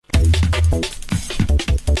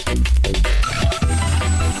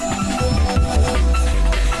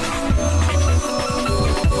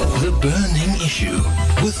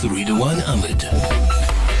with Ridwan Ahmed.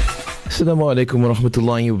 Assalamu alaikum wa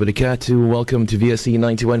rahmatullahi wa barakatuh. Welcome to VSC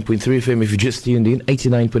 91.3 FM. If you just tuned in,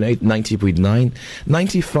 89.8, 90.9,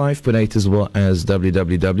 95.8, as well as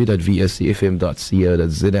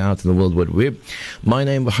www.vscfm.co.za out in the World Wide Web. My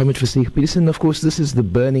name is Mohammed Naseegh Position. Of course, this is the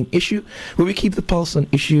burning issue, where we keep the pulse on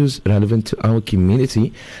issues relevant to our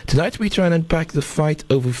community. Tonight, we try and unpack the fight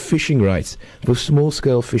over fishing rights for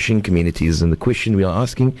small-scale fishing communities. And the question we are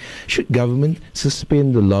asking, should government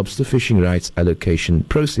suspend the lobster fishing rights allocation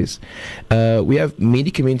process? We have many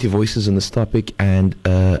community voices on this topic, and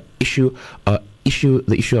the issue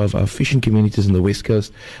of our fishing communities on the west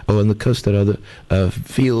coast, or on the coast rather,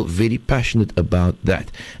 feel very passionate about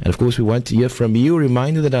that. And of course, we want to hear from you.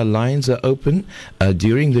 Reminder that our lines are open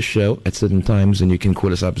during the show at certain times, and you can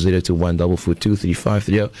call us up 021 442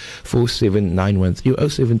 47913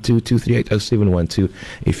 072 238 0712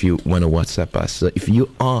 if you want to WhatsApp us. If you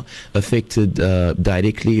are affected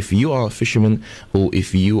directly, if you are a fisherman, or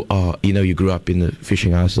if you are, you grew up in a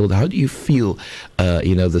fishing household, how do you feel,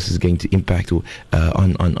 this is going to impact on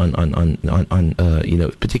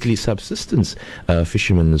particularly subsistence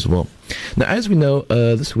fishermen as well. Now, as we know,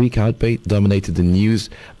 this week Hout Bay dominated the news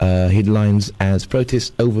headlines as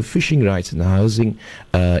protests over fishing rights and housing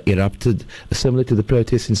erupted, similar to the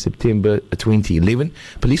protests in September 2011.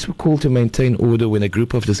 Police were called to maintain order when a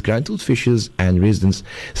group of disgruntled fishers and residents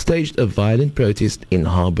staged a violent protest in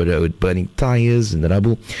Harbour Road, burning tyres and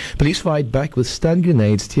rubble. Police fired back with stun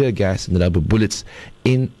grenades, tear gas and rubber bullets.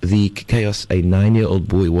 In the chaos, a 9-year-old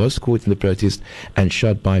boy was caught in the protest and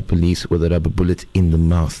shot by police with a rubber bullet in the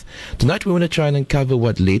mouth. Tonight we want to try and uncover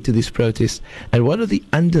what led to this protest and what are the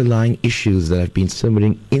underlying issues that have been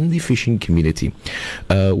simmering in the fishing community.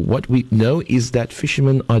 What we know is that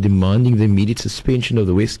fishermen are demanding the immediate suspension of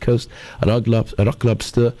the West Coast rock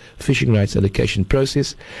lobster fishing rights allocation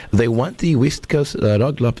process. They want the West Coast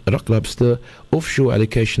rock lobster offshore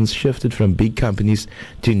allocations shifted from big companies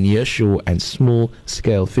to nearshore and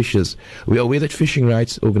small-scale fishers. We are aware that fishing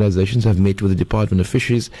rights organizations have met with the Department of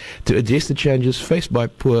Fisheries to address the challenges faced by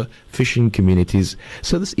poor fishing communities.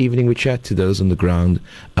 So this evening we chat to those on the ground,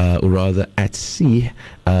 or rather at sea,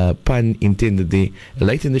 pun intended there.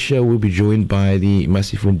 Later in the show we'll be joined by the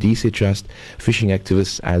Masifundise Trust fishing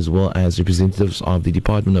activists, as well as representatives of the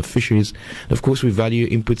Department of Fisheries. And of course, we value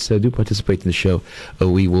your input, so do participate in the show.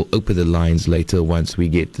 We will open the lines later once we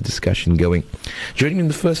get the discussion going. Joining me in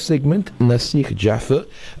the first segment, Naseegh Jaffer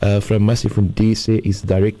from Masifundise is the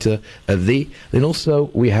director there. Then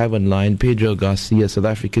also we have online Pedro Garcia, South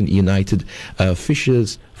African United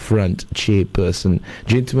Fishers Front chairperson.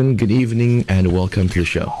 Gentlemen, good evening and welcome to the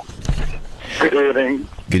show. Good evening.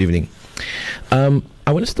 Good evening.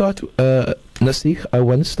 I want to start, Naseegh, I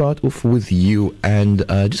want to start off with you and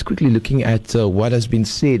just quickly looking at what has been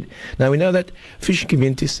said. Now, we know that fishing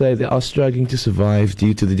communities say they are struggling to survive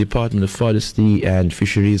due to the Department of Forestry and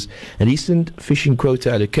Fisheries and recent fishing quota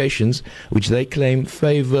allocations, which they claim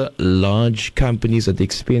favor large companies at the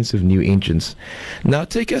expense of new entrants. Now,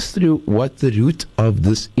 take us through what the root of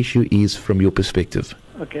this issue is from your perspective.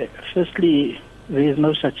 Okay, firstly, there is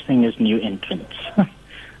no such thing as new entrants.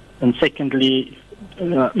 And secondly,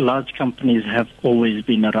 large companies have always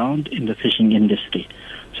been around in the fishing industry.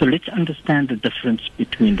 So let's understand the difference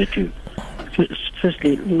between the two.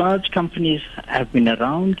 Firstly, large companies have been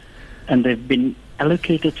around and they've been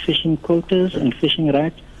allocated fishing quotas and fishing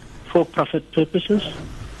rights for profit purposes,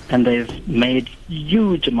 and they've made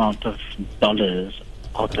huge amount of dollars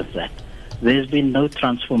out of that. There's been no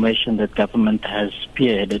transformation that government has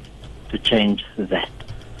spearheaded to change that.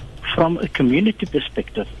 From a community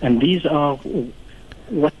perspective, and these are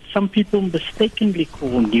what some people mistakenly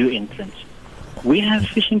call new entrants. We have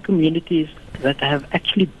fishing communities that have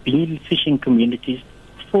actually been fishing communities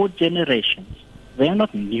for generations. They are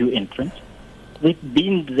not new entrants. They've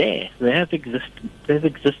been there. They have existed. They've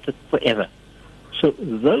existed forever. So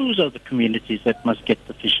those are the communities that must get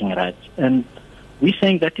the fishing rights. And we're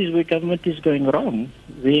saying that is where government is going wrong.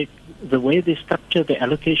 The way they structure the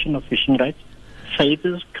allocation of fishing rights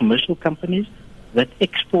favors commercial companies that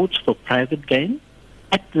exports for private gain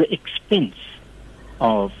at the expense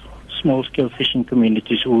of small-scale fishing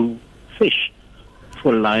communities who fish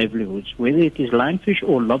for livelihoods, whether it is lionfish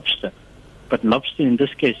or lobster. But lobster in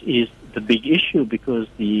this case is the big issue because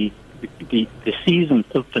the season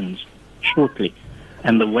opens shortly.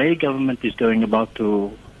 And the way government is going about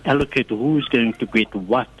to allocate who is going to get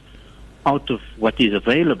what out of what is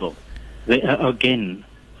available, they are again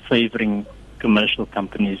favoring commercial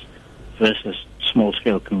companies versus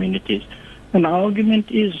small-scale communities. And our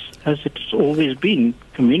argument is, as it's always been,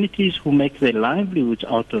 communities who make their livelihoods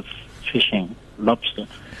out of fishing lobster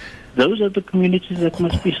those are the communities that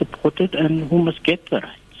must be supported and who must get the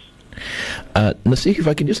rights. Naseegh, if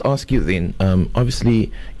I can just ask you then, obviously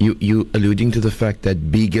you alluding to the fact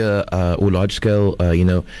that bigger or large-scale,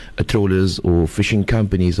 trawlers or fishing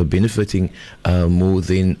companies are benefiting more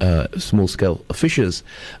than small-scale fishers.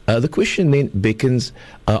 The question then beckons,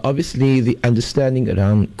 obviously the understanding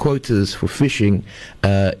around quotas for fishing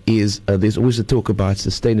is there's always a talk about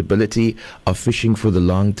sustainability of fishing for the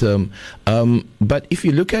long term. But if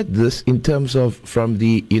you look at this in terms of from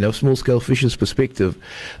the small-scale fishers' perspective,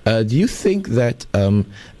 do you think that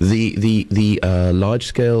the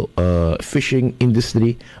large-scale fishing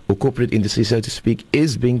industry or corporate industry, so to speak,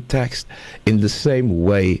 is being taxed in the same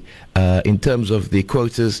way in terms of the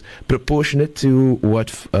quotas proportionate to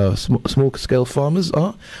what small-scale farmers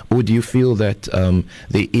are, or do you feel that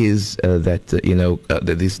there is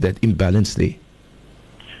that imbalance there?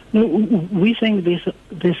 No, we think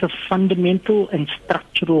there's a fundamental and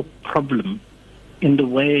structural problem in the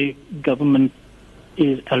way government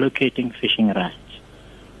is allocating fishing rights.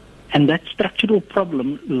 And that structural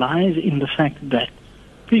problem lies in the fact that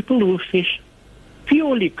people who fish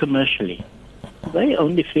purely commercially, they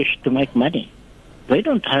only fish to make money. They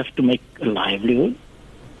don't have to make a livelihood,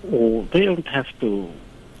 or they don't have to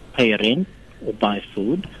pay rent or buy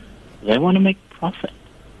food. They want to make profit.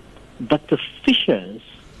 But the fishers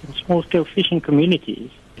in small-scale fishing communities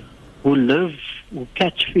who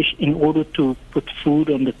catch fish in order to put food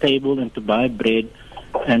on the table and to buy bread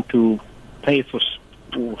and to pay for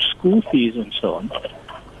school fees and so on,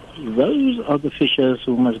 those are the fishers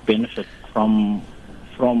who must benefit from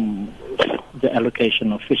the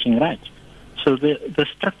allocation of fishing rights. So the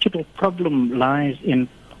structural problem lies in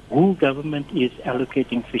who government is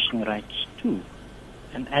allocating fishing rights to.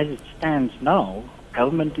 And as it stands now,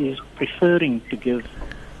 government is preferring to give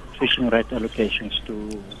fishing right allocations to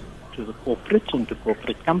the corporates and to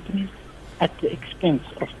corporate companies at the expense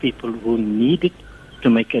of people who need it to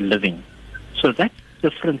make a living. So that's the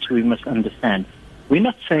difference we must understand. We're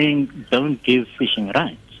not saying don't give fishing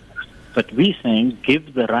rights, but we're saying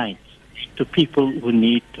give the rights to people who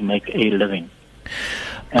need to make a living.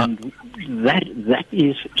 And that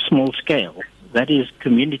is small scale, that is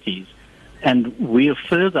communities. And we are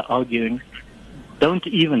further arguing, don't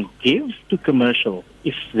even give to commercial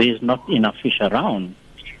if there's not enough fish around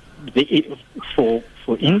for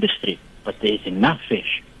industry, but there's enough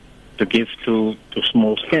fish to give to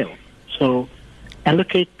small scale. So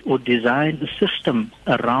allocate or design a system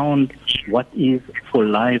around what is for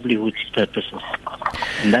livelihoods purposes.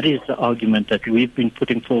 And that is the argument that we've been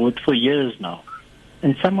putting forward for years now.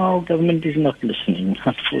 And somehow government is not listening,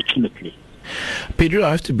 unfortunately. Pedro, I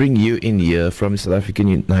have to bring you in here from the South African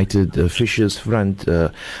United Fishers Front. I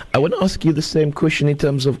want to ask you the same question in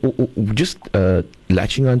terms of just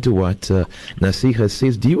latching on to what Naseegh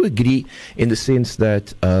says. Do you agree in the sense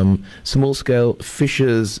that small-scale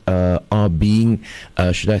fishers are being,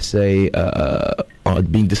 are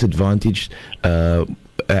being disadvantaged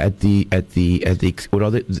it's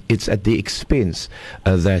at the expense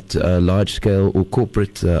that large-scale or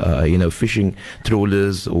corporate, fishing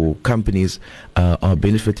trawlers or companies are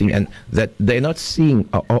benefiting, and that they're not seeing?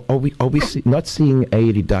 Are we not seeing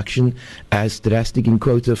a reduction as drastic in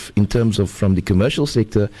quota in terms of from the commercial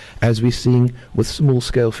sector as we're seeing with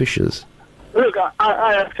small-scale fishers? Look,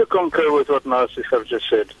 I have to concur with what Naseegh have just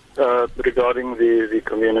said regarding the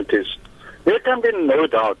communities. There can be no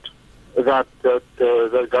doubt that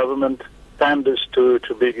the government panders to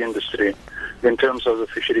big industry in terms of the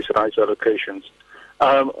fisheries rights allocations.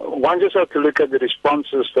 One just have to look at the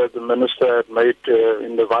responses that the minister had made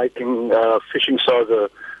in the Viking fishing saga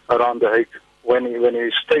around the Hague when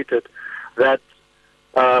he stated that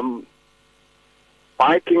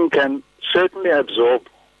Viking can certainly absorb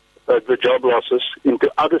the job losses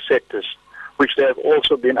into other sectors, which they have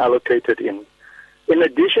also been allocated in. In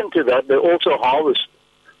addition to that, they also harvest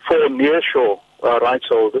for nearshore rights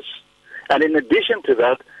holders. And in addition to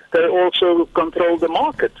that, they also control the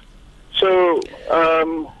market. So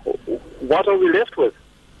what are we left with?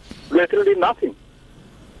 Literally nothing.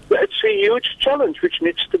 It's a huge challenge which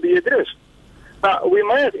needs to be addressed. Now, we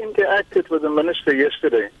may have interacted with the minister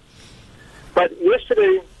yesterday, but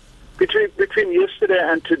yesterday, between yesterday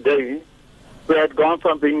and today, we had gone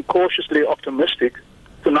from being cautiously optimistic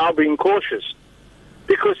to now being cautious,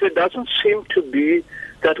 because there doesn't seem to be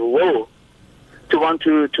that will to want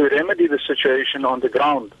to remedy the situation on the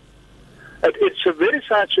ground. It's a very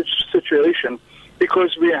sad situation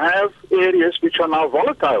because we have areas which are now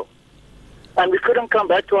volatile, and we couldn't come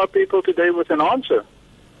back to our people today with an answer.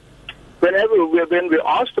 When we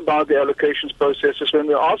asked about the allocations processes, when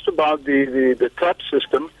we asked about the trap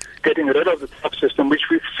system, getting rid of the trap system, which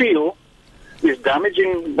we feel is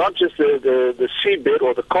damaging not just the seabed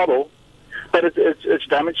or the coral, but it's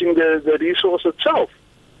damaging the resource itself.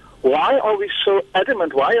 Why are we so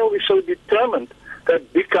adamant? Why are we so determined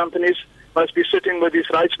that big companies must be sitting with these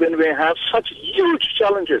rights when we have such huge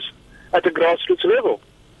challenges at the grassroots level?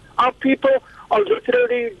 Our people are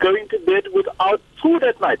literally going to bed without food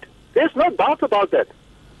at night. There's no doubt about that.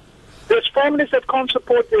 There's families that can't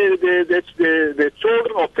support their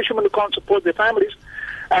children, or fishermen who can't support their families,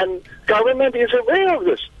 and government is aware of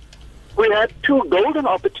this. We had two golden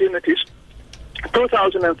opportunities,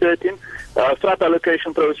 2013, FRAP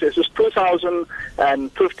allocation processes,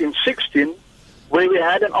 2015-16, where we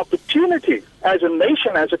had an opportunity as a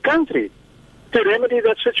nation, as a country, to remedy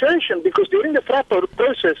that situation, because during the FRAP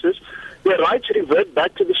processes, the rights revert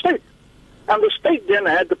back to the state. And the state then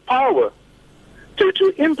had the power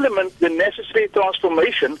to implement the necessary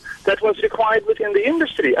transformation that was required within the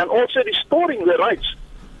industry, and also restoring the rights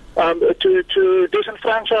to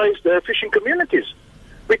disenfranchise the fishing communities.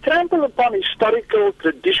 We trample upon historical,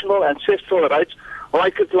 traditional, ancestral rights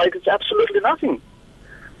like it's absolutely nothing.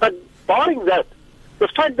 But barring that, the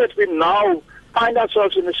fact that we now find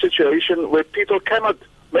ourselves in a situation where people cannot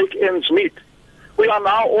make ends meet, we are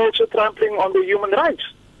now also trampling on the human rights.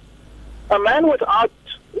 A man without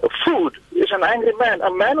food is an angry man.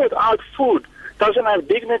 A man without food doesn't have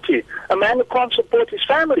dignity. A man who can't support his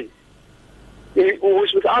family, who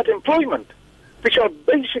is without employment, which are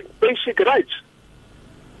basic rights,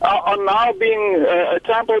 are now being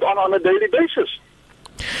trampled on a daily basis.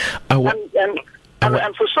 And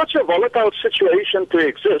for such a volatile situation to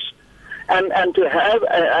exist, and to have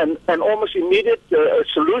an almost immediate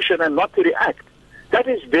solution and not to react, that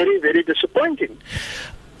is very, very disappointing.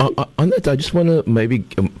 On that, I just want to maybe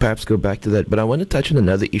perhaps go back to that, but I want to touch on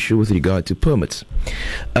another issue with regard to permits.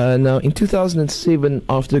 Now, in 2007,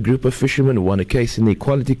 after a group of fishermen won a case in the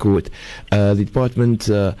Equality Court, the department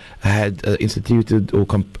had instituted or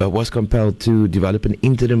was compelled to develop an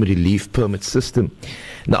interim relief permit system.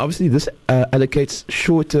 Now, obviously, this allocates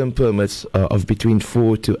short-term permits of between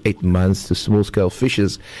 4 to 8 months to small-scale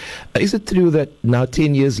fishers. Is it true that now,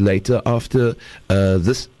 10 years later, after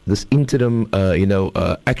this interim,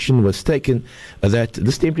 action was taken, that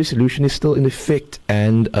this temporary solution is still in effect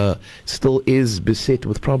and still is beset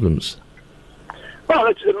with problems? Well,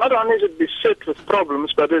 it's not only is it beset with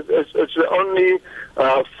problems, but it's the only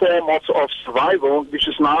form of survival which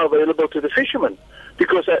is now available to the fishermen.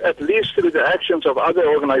 Because at least through the actions of other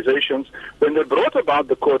organizations, when they brought about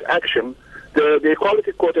the court action, the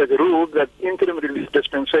Equality Court has ruled that interim relief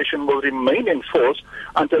dispensation will remain in force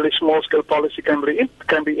until a small-scale policy can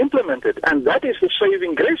be implemented. And that is the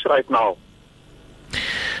saving grace right now.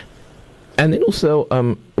 And then also,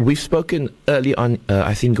 we've spoken early on,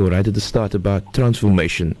 I think, or right at the start, about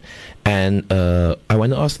transformation. And I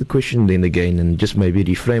want to ask the question then again and just maybe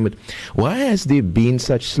reframe it. Why has there been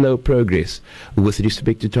such slow progress with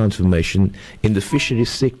respect to transformation in the fisheries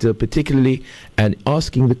sector, particularly, and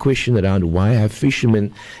asking the question around why have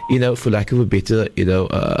fishermen, for lack of a better,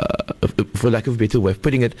 for lack of a better way of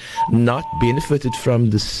putting it, not benefited from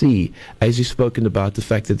the sea, as you've spoken about the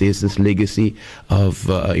fact that there's this legacy of,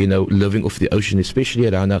 living off the ocean, especially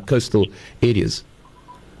around our coastal areas?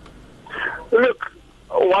 Look,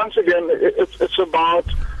 once again, it's about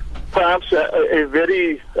perhaps a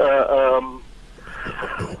very, I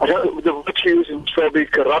don't know, the word used is probably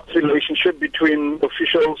corrupt relationship between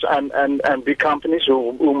officials and big companies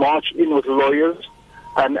who march in with lawyers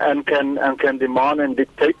and can demand and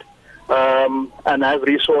dictate and have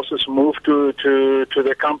resources moved to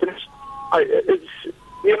their companies.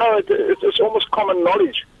 It's almost common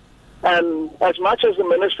knowledge. And as much as the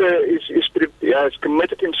minister has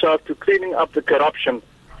committed himself to cleaning up the corruption,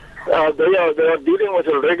 they are dealing with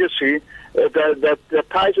a legacy that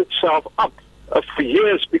ties itself up for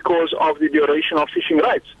years because of the duration of fishing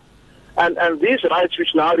rights. And these rights,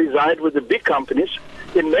 which now reside with the big companies,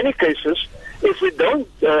 in many cases, if we don't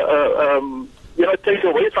take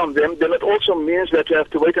away from them, then it also means that you have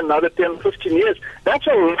to wait another 10, 15 years. That's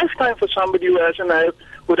a lifetime for somebody who doesn't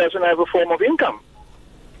have a form of income.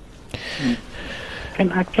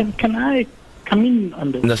 Can I come in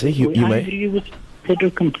on this? Naseegh, you may. I agree with Pedro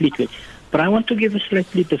completely, but I want to give a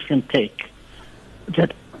slightly different take.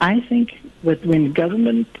 That I think that when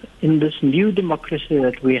government in this new democracy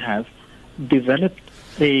that we have developed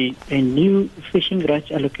a new fishing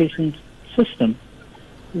rights allocation system,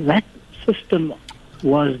 that system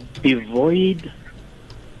was devoid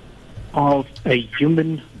of a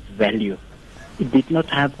human value. It did not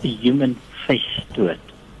have a human face to it.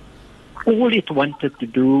 All it wanted to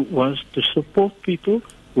do was to support people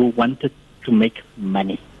who wanted to make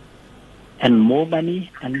money. and more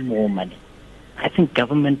money and more money. I think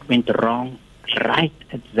government went wrong right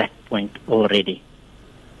at that point already.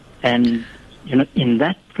 And, in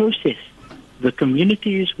that process, the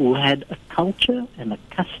communities who had a culture and a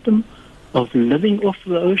custom of living off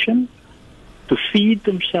the ocean to feed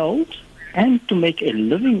themselves and to make a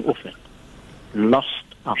living off it lost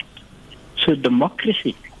out. So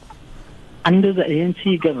democracy under the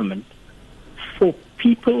ANC government for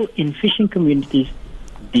people in fishing communities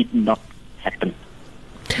did not happen.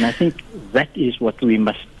 And I think that is what we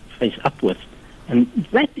must face up with. And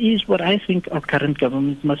that is what I think our current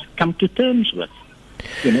government must come to terms with.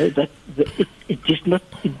 It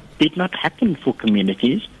did not happen for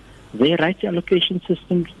communities. Their rights allocation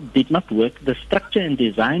systems did not work. The structure and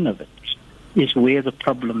design of it is where the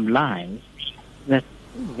problem lies. That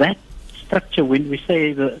structure, when we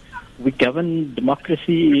say that we govern,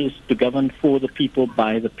 democracy is to govern for the people,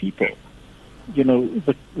 by the people.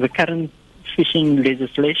 The current fishing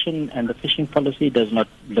legislation and the fishing policy does not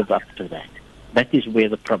live up to that. That is where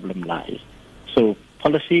the problem lies. So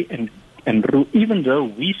policy and rule, even though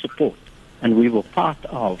we support and we were part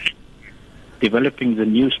of developing the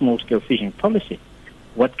new small-scale fishing policy,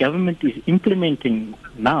 what government is implementing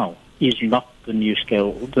now is not the new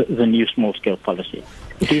small-scale policy.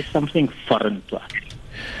 It is something foreign to us.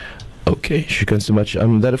 Okay, shukran so much.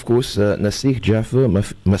 That, of course, Naseegh Jaffer,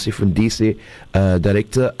 Masifundise,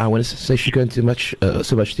 Director. I want to say shukran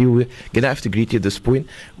so much to you. We're going to have to greet you at this point.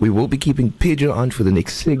 We will be keeping Pedro on for the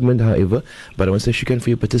next segment, however, but I want to say shukran for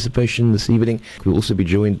your participation this evening. We'll also be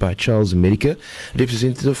joined by Charles America,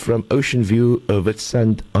 representative from Ocean View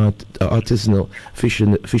Witsand Artisanal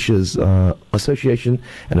Fishers Association.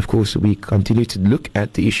 And, of course, we continue to look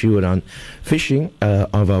at the issue around fishing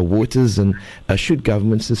of our waters and should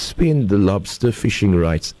government suspend the lobster fishing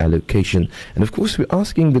rights allocation. And of course we're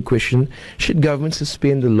asking the question, should government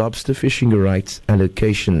suspend the lobster fishing rights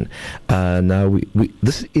allocation? Now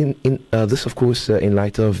this of course in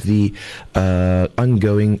light of the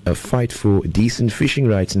ongoing fight for decent fishing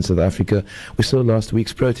rights in South Africa. We saw last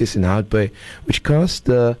week's protest in Hout Bay, which cast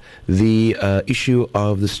the issue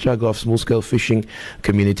of the struggle of small-scale fishing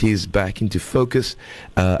communities back into focus,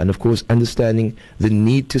 and of course understanding the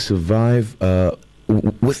need to survive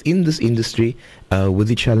within this industry with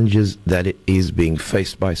the challenges that it is being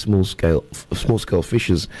faced by small-scale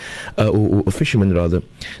fishers, or fishermen rather.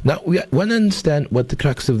 Now, we want to understand what the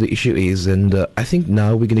crux of the issue is, and I think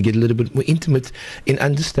now we're going to get a little bit more intimate in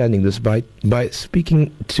understanding this by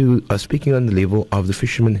speaking on the level of the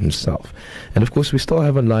fisherman himself. And of course, we still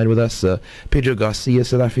have online with us Pedro Garcia,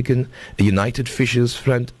 South African United Fishers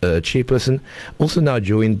Front chairperson, also now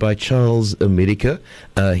joined by Charles America.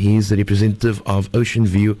 He's the representative of Ocean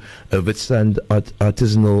View Witsand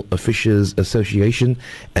Artisanal Fishers Association,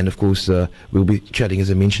 and of course we'll be chatting, as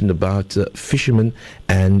I mentioned, about fishermen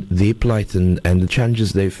and their plight and the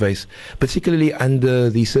challenges they face, particularly under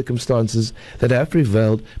the circumstances that have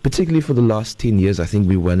prevailed, particularly for the last 10 years. I think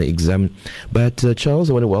we want to examine. But Charles,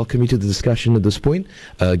 I want to welcome you to the discussion at this point.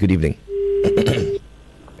 Good evening.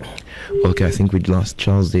 Okay, I think we lost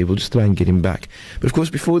Charles there. We'll just try and get him back. But of course,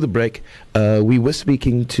 before the break, we were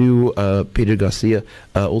speaking to Pedro Garcia,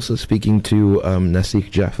 also speaking to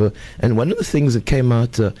Naseegh Jaffer. And one of the things that came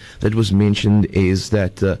out that was mentioned is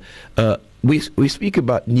that we speak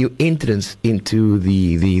about new entrants into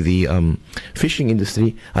the fishing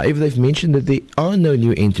industry. However, they've mentioned that there are no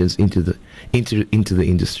new entrants into the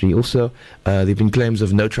industry. Also, there have been claims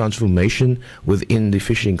of no transformation within the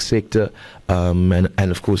fishing sector, and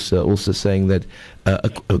of course also saying that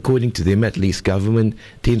according to them at least, government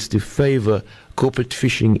tends to favor corporate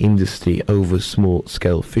fishing industry over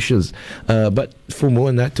small-scale fishers. But for more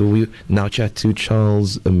on that, we now chat to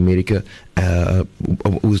Charles America,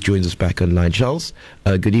 who joins us back online. Charles,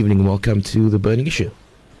 good evening and welcome to The Burning Issue.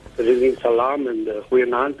 Good evening, salam, and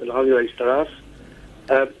goeienaand en al die luisteraars.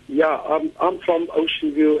 I'm from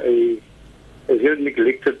Ocean View, a very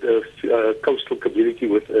neglected coastal community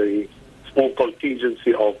with a small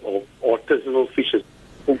contingency of artisanal fishers,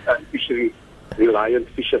 full-time fishery reliant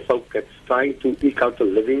fisher folk that's trying to eke out a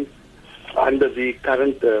living under the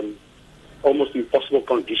current almost impossible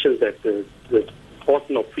conditions that the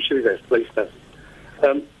Department of Fisheries has placed us.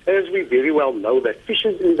 As we very well know, that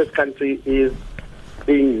fishing in this country is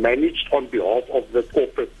being managed on behalf of the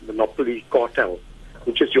corporate monopoly cartel,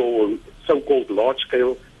 which is your so-called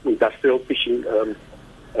large-scale industrial fishing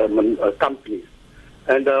companies.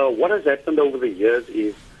 And what has happened over the years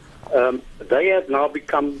is they have now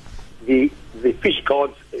become the fish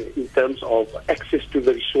gods in terms of access to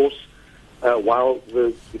the resource, while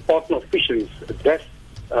the Department of Fisheries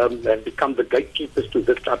have become the gatekeepers to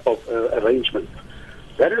this type of arrangement.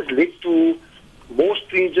 That has led to more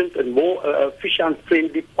stringent and more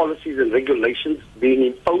fisher-friendly policies and regulations being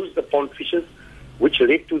imposed upon fishers, which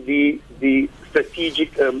led to the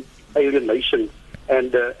strategic alienation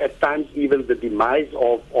and at times even the demise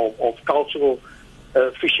of cultural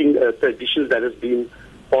fishing traditions that has been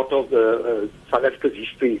part of South Africa's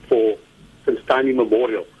history since time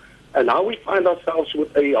immemorial. And now we find ourselves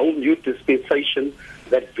with a whole new dispensation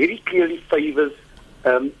that very clearly favors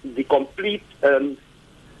the complete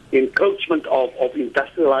encroachment of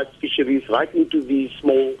industrialized fisheries right into these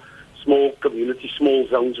small communities, small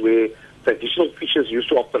zones where traditional fishers used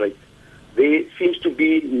to operate. There seems to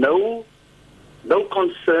be no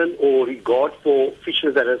concern or regard for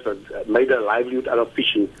fishers that have made a livelihood out of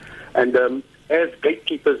fishing. And as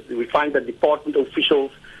gatekeepers, we find that department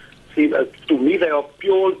officials, to me, they are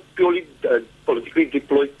purely politically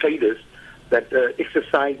deployed cadres that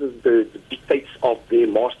exercises the dictates of their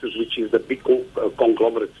masters, which is the big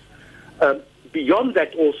conglomerates. Beyond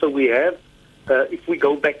that, also, we have, if we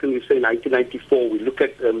go back and we say 1994, we look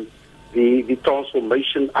at the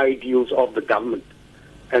transformation ideals of the government,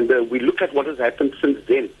 and we look at what has happened since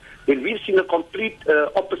then. Then we've seen a complete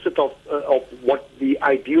opposite of what the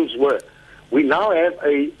ideals were. We now have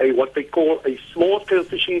a what they call a small-scale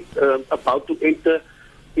fishing about to enter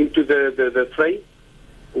into the fray,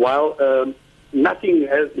 while nothing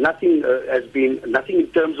in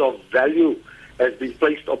terms of value has been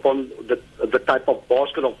placed upon the type of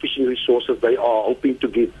basket of fishing resources they are hoping to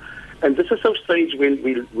give. And this is so strange when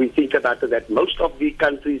we think about it, that most of the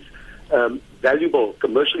country's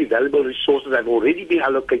commercially valuable resources have already been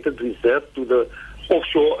allocated, reserved to the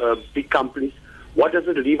offshore big companies. What does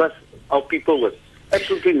it leave our people with?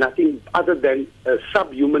 Absolutely nothing other than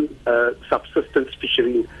subhuman subsistence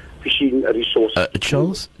fishing resources.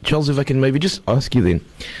 Charles, if I can maybe just ask you then,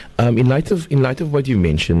 in light of what you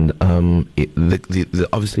mentioned,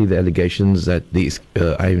 obviously the allegations that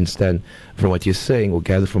I understand from what you're saying, or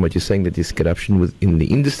gather from what you're saying, that there's corruption within the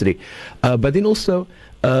industry, but then also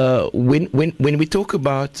when we talk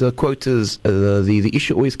about quotas, the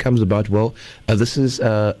issue always comes about, this is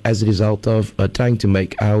as a result of trying to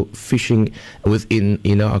make our fishing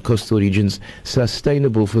within our coastal regions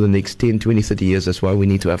sustainable for the next 10, 20, 30 years. That's why we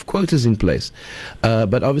need to have quotas in place.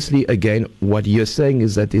 But obviously, again, what you're saying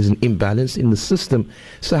is that there's an imbalance in the system.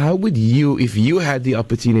 So how would you, if you had the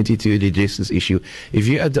opportunity to address this issue, if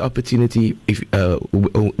you had the opportunity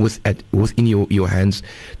within your hands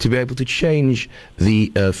to be able to change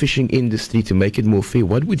the fishing industry to make it more fair,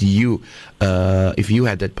 what would you, if you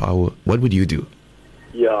had that power, what would you do?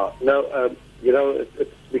 Yeah, no,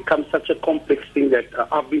 it's become such a complex thing that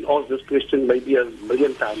I've been asked this question maybe a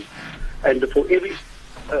million times, and for every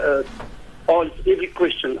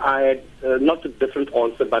question I had not a different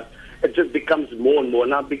answer, but it just becomes more and more,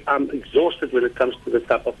 and I'm exhausted when it comes to this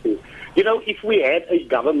type of thing. If we had a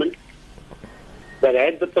government that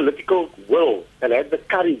had the political will, that had the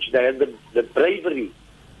courage, that had the bravery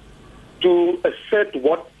to assert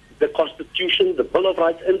what the Constitution, the Bill of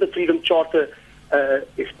Rights, and the Freedom Charter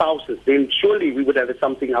espouses, then surely we would have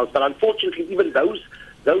something else. But unfortunately, even those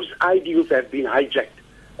ideals have been hijacked.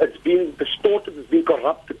 It's been distorted, it's been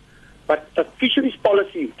corrupted. But a fisheries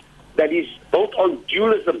policy that is built on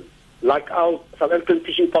dualism, like our South African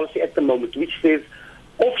fishing policy at the moment, which says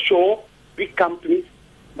offshore big companies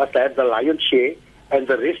must have the lion's share, and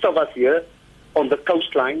the rest of us here on the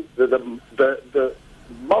coastline, the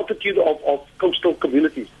multitude of coastal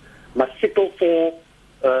communities must settle for,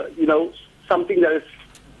 something that is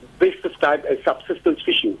best described as subsistence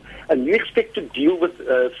fishing. And you expect to deal with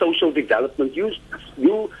social development.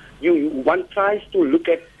 One tries to look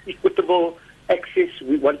at equitable access.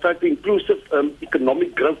 One tries to inclusive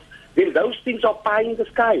economic growth. Then those things are pie in the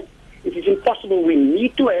sky. It is impossible. We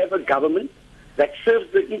need to have a government that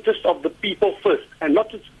serves the interest of the people first, and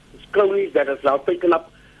not its cronies that have now taken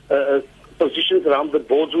up positions around the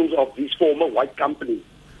boardrooms of these former white companies.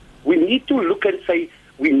 We need to look and say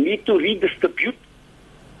we need to redistribute.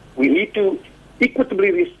 We need to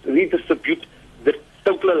equitably redistribute the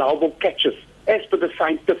total allowable catches as per the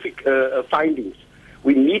scientific findings.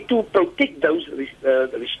 We need to protect those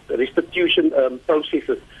restitution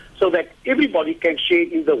processes so that everybody can share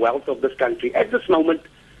in the wealth of this country. At this moment,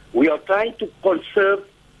 we are trying to conserve.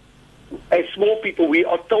 As small people, we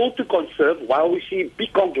are told to conserve while we see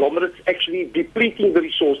big conglomerates actually depleting the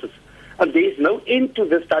resources. And there is no end to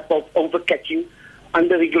this type of overcatching,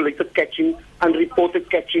 under-regulated catching, unreported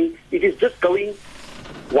catching. It is just going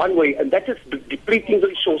one way, and that is depleting the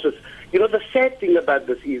resources. The sad thing about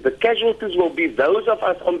this is the casualties will be those of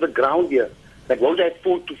us on the ground here that won't have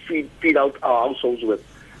food to feed out our households with.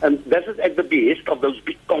 And this is at the behest of those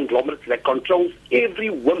big conglomerates that controls every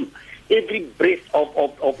whim, every breath of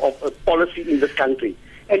policy in this country.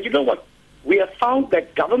 And you know what? We have found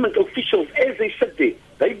that government officials, as they sit there,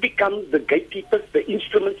 they become the gatekeepers, the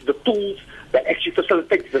instruments, the tools that actually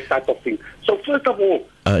facilitate this type of thing. So first of all,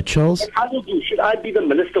 Charles? what I will do, should I be the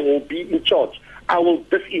minister or be in charge, I will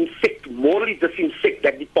morally disinfect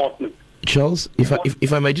that department. Charles,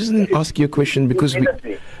 if I may just ask you a question, because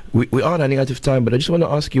we are running out of time, but I just want to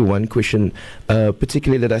ask you one question,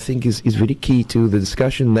 particularly that I think is very key to the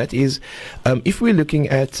discussion. That is, if we're looking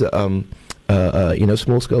at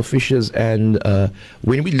small-scale fishers, and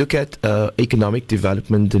when we look at economic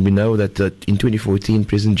development, and we know that in 2014,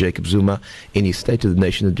 President Jacob Zuma, in his State of the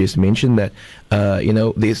Nation address, mentioned that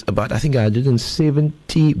there's about, I think,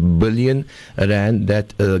 170 billion rand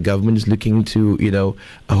that government is looking to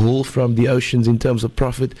haul from the oceans in terms of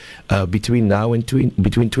profit between now and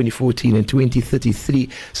between 2014 and 2033.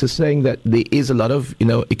 So saying that there is a lot of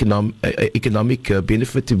economic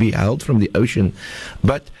benefit to be held from the ocean,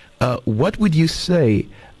 but what would you say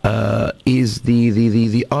is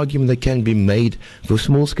the argument that can be made for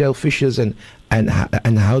small-scale fishers and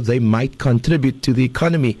how they might contribute to the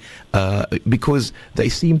economy, because they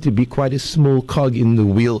seem to be quite a small cog in the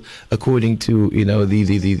wheel, according to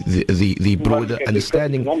the broader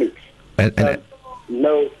understanding.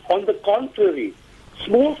 No, on the contrary,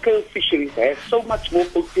 small-scale fisheries have so much more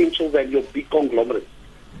potential than your big conglomerates.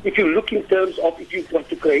 If you look in terms of if you want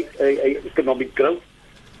to create a economic growth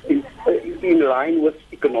in line with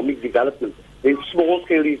economic development, then small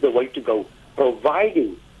scale is the way to go,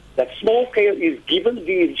 providing that small scale is given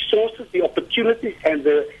the resources, the opportunities, and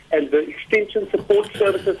the extension support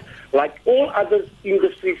services like all other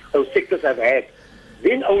industries or sectors have had.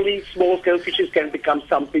 Then only small scale fisheries can become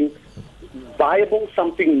something viable,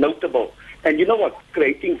 something notable. And you know what?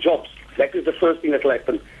 Creating jobs, that is the first thing that will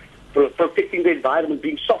happen. Protecting the environment,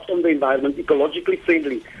 being soft on the environment, ecologically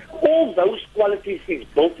friendly. All those qualities is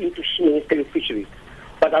built into small-scale fisheries.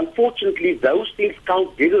 But unfortunately, those things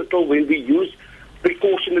count very little when we use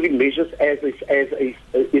precautionary measures as a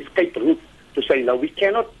escape route to say, no, we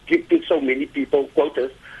cannot give to so many people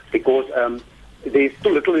quotas because there's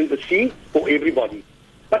too little in the sea for everybody.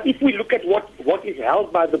 But if we look at what is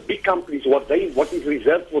held by the big companies, what is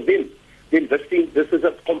reserved for them, then this is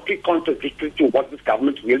a complete contradictory to what this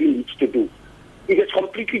government really needs to do. It has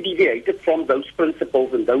completely deviated from those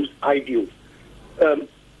principles and those ideals.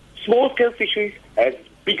 Small-scale fisheries has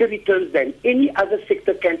bigger returns than any other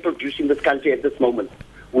sector can produce in this country at this moment.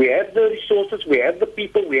 We have the resources, we have the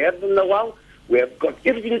people, we have the know-how, we have got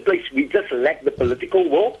everything in place. We just lack the political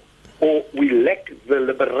will, or we lack the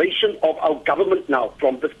liberation of our government now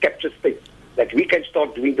from this captured state, that we can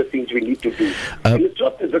start doing the things we need to do. And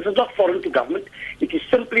this is not foreign to government. It is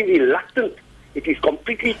simply reluctant. It is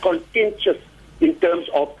completely contentious in terms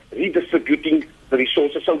of redistributing the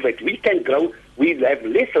resources so that we can grow. We have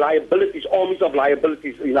less liabilities, armies of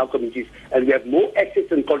liabilities in our communities, and we have more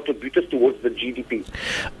assets and contributors towards the GDP.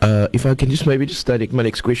 If I can just direct my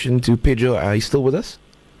next question to Pedro. Are you still with us?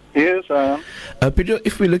 Yes, I am. Pedro,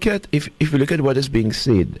 if we look at what is being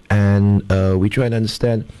said, and we try and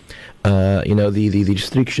understand, the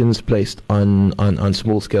restrictions placed on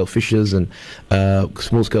small-scale fishers, and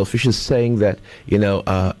small-scale fishers saying that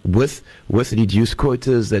with reduced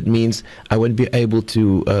quotas, that means I won't be able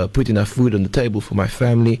to put enough food on the table for my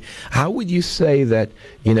family. How would you say that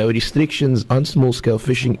restrictions on small-scale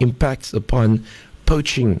fishing impacts upon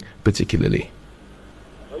poaching particularly?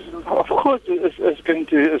 Of course, it's going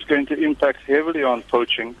to impact heavily on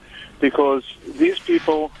poaching, because these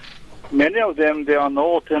people, many of them, there are no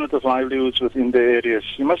alternative livelihoods within the areas.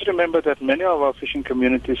 You must remember that many of our fishing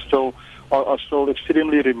communities are still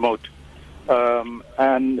extremely remote,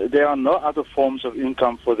 and there are no other forms of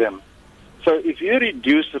income for them. So if you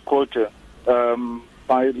reduce the quota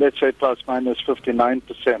by, let's say, plus minus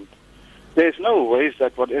 59%, there's no ways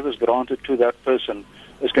that whatever's granted to that person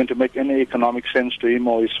is going to make any economic sense to him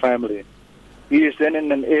or his family. He is then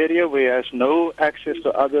in an area where he has no access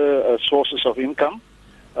to other sources of income.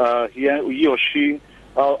 He or she,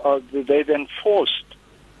 they then forced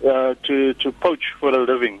to poach for a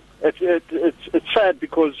living. It's sad,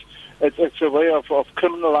 because it's a way of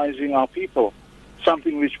criminalizing our people,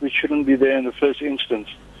 something which shouldn't be there in the first instance.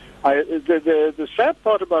 The sad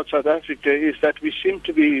part about South Africa is that we seem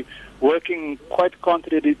to be working quite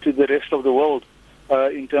contrary to the rest of the world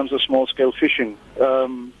in terms of small-scale fishing.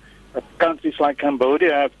 Countries like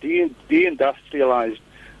Cambodia have deindustrialized.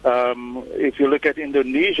 If you look at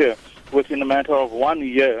Indonesia, within a matter of 1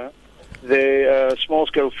 year, the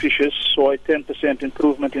small-scale fishers saw a 10%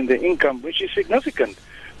 improvement in their income, which is significant.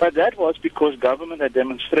 But that was because government had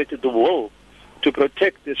demonstrated the will to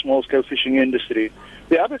protect the small-scale fishing industry.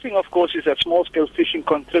 The other thing, of course, is that small-scale fishing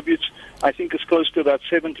contributes, I think, is close to about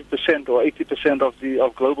 70% or 80%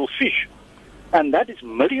 of global fish. And that is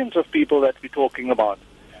millions of people that we're talking about.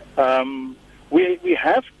 We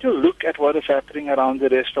have to look at what is happening around the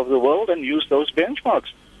rest of the world and use those benchmarks.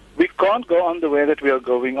 We can't go on the way that we are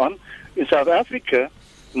going on. In South Africa,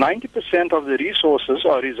 90% of the resources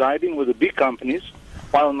are residing with the big companies,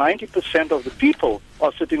 while 90% of the people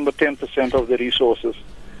are sitting with 10% of the resources.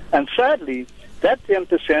 And sadly, that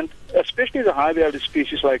 10%, especially the high-value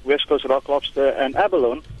species like West Coast rock lobster and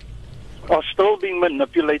abalone, are still being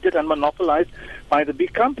manipulated and monopolized by the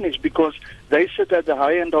big companies because they sit at the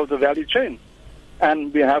high end of the value chain.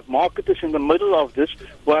 And we have marketers in the middle of this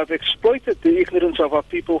who have exploited the ignorance of our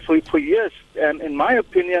people for years. And in my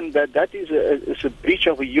opinion, that is a breach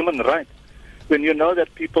of a human right. When you know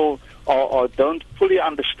that people don't fully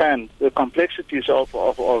understand the complexities of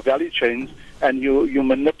value chains, and you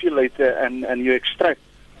manipulate and you extract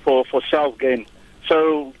for self-gain.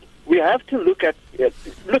 So we have to look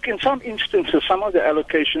in some instances, some of the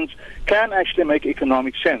allocations can actually make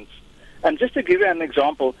economic sense. And just to give you an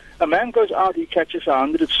example, a man goes out, he catches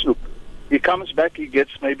 100 snook. He comes back, he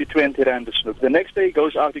gets maybe 20 rand a snook. The next day he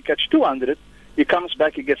goes out, he catches 200. He comes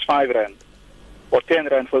back, he gets 5 rand or 10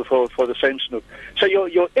 rand for the same snook. So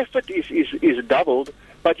your effort is doubled,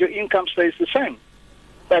 but your income stays the same.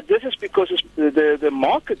 But this is because the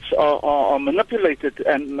markets are manipulated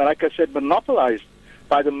and, like I said, monopolized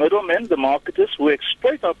by the middlemen, the marketers, who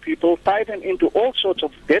exploit our people, tie them into all sorts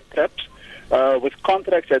of debt traps with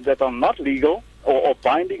contracts that are not legal or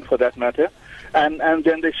binding for that matter. And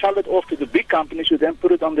then they sell it off to the big companies who then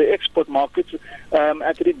put it on the export markets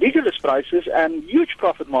at ridiculous prices and huge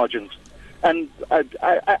profit margins. And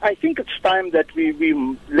I think it's time that we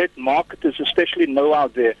let marketers especially know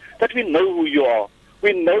out there that we know who you are.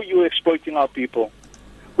 We know you're exploiting our people.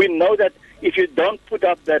 We know that if you don't put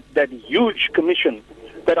up that huge commission,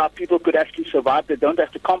 that our people could actually survive. They don't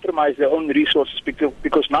have to compromise their own resources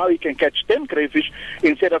because now you can catch 10 crayfish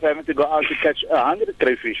instead of having to go out to catch 100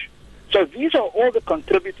 crayfish. So these are all the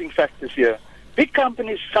contributing factors here. Big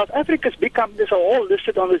companies, South Africa's big companies are all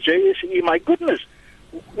listed on the JSE. My goodness,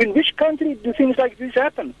 in which country do things like this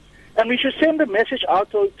happen? And we should send a message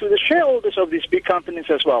out to the shareholders of these big companies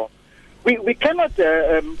as well. We cannot,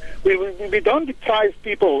 we don't deprive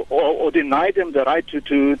people or deny them the right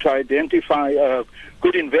to identify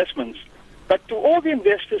good investments. But to all the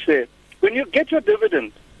investors there, when you get your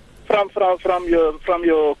dividend from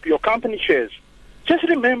your company shares, just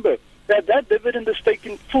remember that dividend is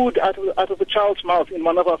taking food out of a child's mouth in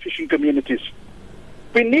one of our fishing communities.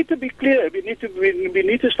 We need to be clear. We need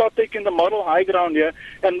to start taking the moral high ground here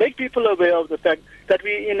and make people aware of the fact that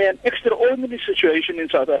we're in an extraordinary situation in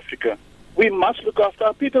South Africa. We must look after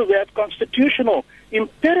our people. We have constitutional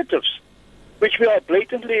imperatives, which we are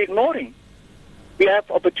blatantly ignoring. We have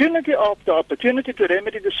opportunity after opportunity to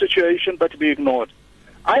remedy the situation, but we ignored.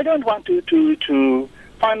 I don't want to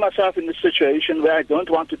find myself in a situation where I don't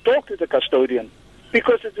want to talk to the custodian,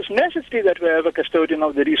 because it is necessary that we have a custodian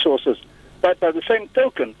of the resources. But by the same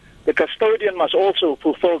token, the custodian must also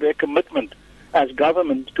fulfill their commitment as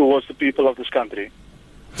government towards the people of this country.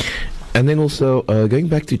 And then also, going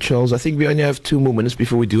back to Charles, I think we only have 2 more minutes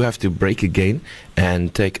before we do have to break again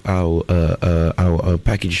and take our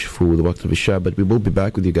package for the Waqt of Isha, but we will be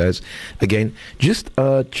back with you guys again. Just,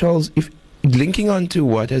 Charles, if linking on to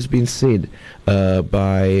what has been said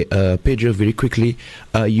by Pedro very quickly,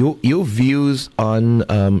 your views on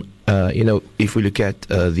if we look at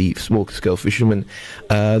the small-scale fishermen,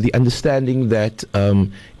 the understanding that,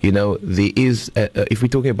 there is, if we're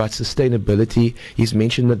talking about sustainability, he's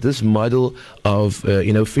mentioned that this model of,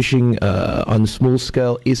 fishing on small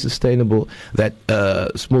scale is sustainable, that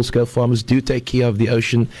small-scale farmers do take care of the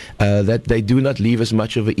ocean, that they do not leave as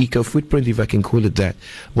much of an eco-footprint, if I can call it that.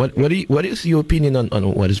 What is your opinion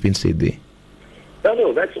on what has been said there?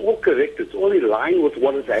 No, that's all correct. It's all in line with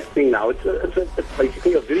what is happening now. It's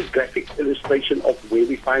basically a very graphic illustration of where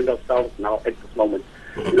we find ourselves now at this moment.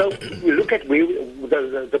 We look at where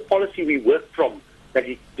the policy we work from, that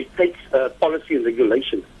it dictates policy and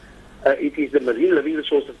regulations. It is the Marine Living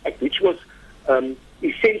Resources Act, which was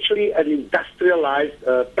essentially an industrialized,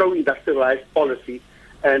 pro-industrialized policy.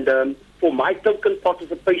 And for my token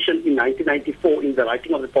participation in 1994, in the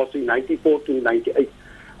writing of the policy in 94 to 98,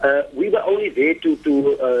 we were only there to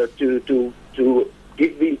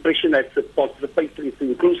give the impression that it's a participatory, it's an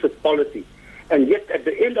inclusive policy. And yet, at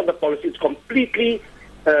the end of the policy, it's completely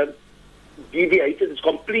deviated, it's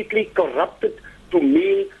completely corrupted to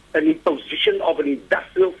mean an imposition of an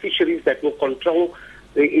industrial fisheries that will control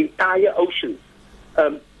the entire oceans.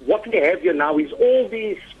 What we have here now is all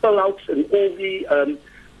the spillouts and all the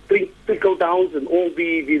trickle downs and all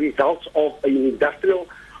the results of an industrial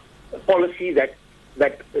policy that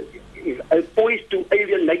is poised to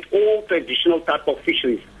alienate all traditional type of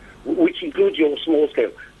fisheries, which includes your small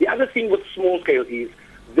scale. The other thing with small scale is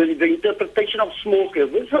the interpretation of small scale.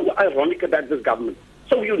 This is so ironic about this government,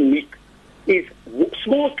 so unique, is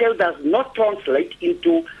small scale does not translate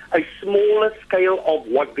into a smaller scale of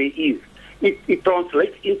what there is. It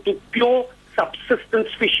translates into pure subsistence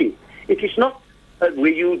fishing. It is not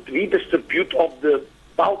where you redistribute of the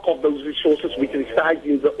bulk of those resources which resides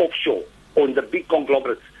in the offshore or in the big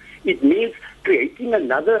conglomerates. It means creating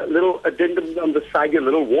another little addendum on the side, a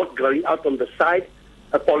little wart growing out on the side,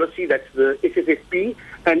 a policy that's the SFFP,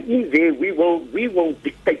 and in there we will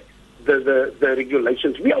dictate the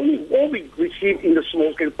regulations. All we receive in the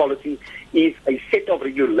small scale policy is a set of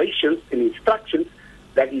regulations and instructions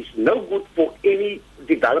that is no good for any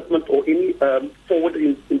development or any forward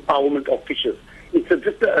empowerment of fishers. It's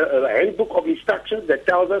just a handbook of instructions that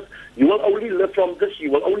tells us you will only live from this,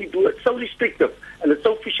 you will only do it. It's so restrictive and it's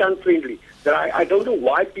so fish unfriendly that I don't know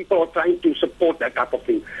why people are trying to support that type of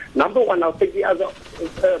thing. Number one, I'll take the other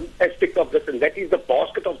aspect of this, and that is the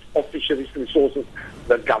basket of fisheries resources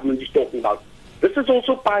that government is talking about. This is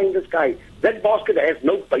also pie in the sky. That basket has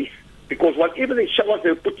no base because whatever they show us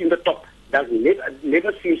they put in the top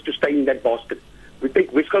never seems to stay in that basket. We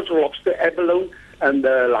take West Coast lobster, abalone, and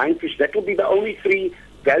lionfish. That will be the only three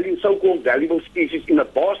so-called valuable species in a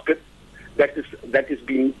basket that is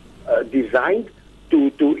being designed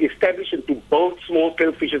to establish and to build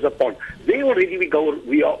small-scale fishes upon. There already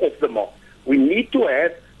we are off the mark. We need to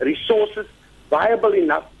have resources viable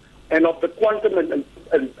enough and of the quantum and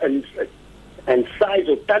size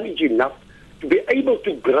or tonnage enough to be able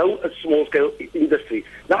to grow a small-scale industry.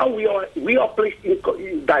 Now we are placed in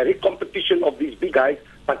direct competition of these big guys,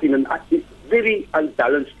 but in a very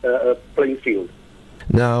unbalanced playing field.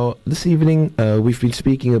 Now, this evening, we've been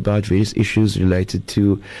speaking about various issues related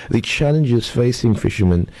to the challenges facing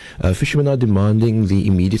fishermen. Fishermen are demanding the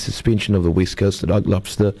immediate suspension of the West Coast rock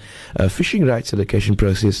lobster fishing rights allocation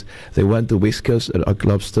process. They want the West Coast rock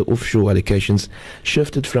lobster offshore allocations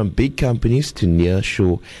shifted from big companies to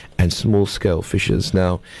near-shore and small-scale fishers.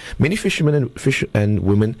 Now, many fishermen and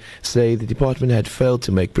women say the department had failed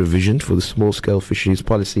to make provision for the small-scale fisheries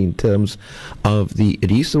policy in terms of the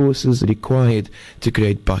resources required to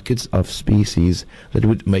create buckets of species that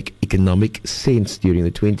would make economic sense during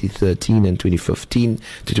the 2013 and 2015 to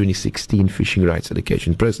 2016 fishing rights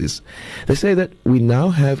allocation process. They say that we now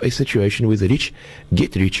have a situation where the rich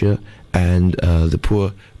get richer and the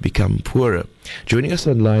poor become poorer. Joining us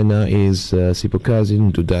online now is Siphokazi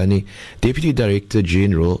Ndudane, Deputy Director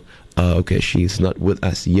General. She's not with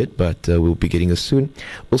us yet, but we'll be getting her soon.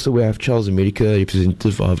 Also, we have Charles America,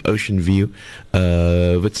 representative of Ocean View,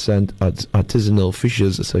 Witsand Artisanal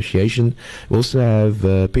Fishers Association. We also have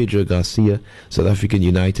Pedro Garcia, South African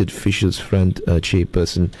United Fishers Front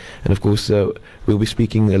chairperson. And of course, we'll be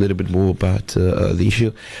speaking a little bit more about the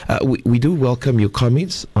issue. We do welcome your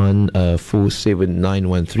comments on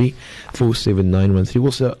 47913, 47913,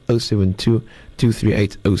 also 072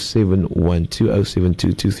 238-0712,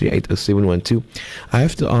 072-238-0712. I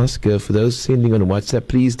have to ask, for those sending on WhatsApp,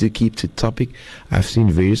 please do keep to topic. I've seen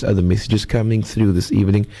various other messages coming through this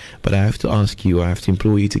evening, but I have to ask you, I have to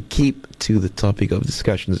implore you to keep to the topic of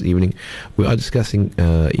discussion this evening. We are discussing,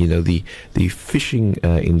 the fishing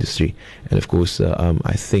industry, and of course,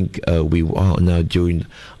 I think we are now joined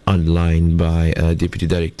online by Deputy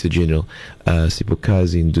Director General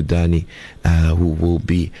Siphokazi Ndudane, who will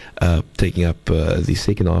be taking up the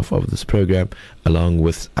second half of this program along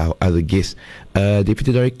with our other guests.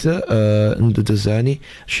 Deputy Director Ndudane,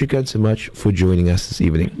 shukran so much for joining us this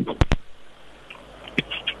evening.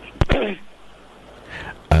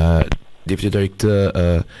 Deputy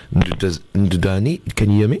Director Ndudane,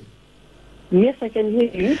 can you hear me? Yes, I can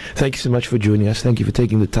hear you. Thank you so much for joining us. Thank you for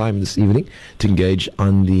taking the time this evening to engage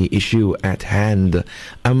on the issue at hand.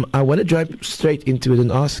 I want to drive straight into it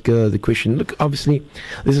and ask the question. Look, obviously,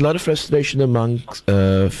 there's a lot of frustration amongst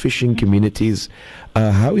fishing communities.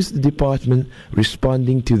 How is the department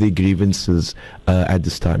responding to the grievances at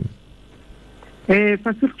this time?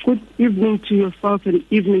 Pastor, good evening to yourself and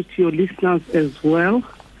evening to your listeners as well.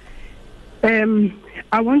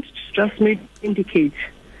 I want to just indicate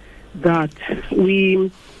that we,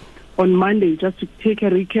 on Monday, just to take a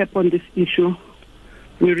recap on this issue,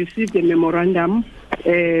 we received a memorandum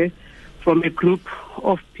from a group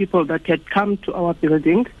of people that had come to our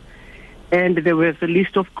building, and there was a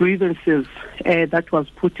list of grievances that was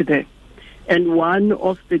put there. And one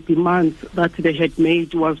of the demands that they had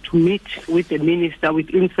made was to meet with the minister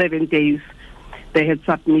within 7 days. They had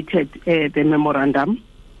submitted the memorandum.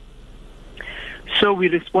 So we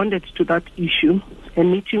responded to that issue. A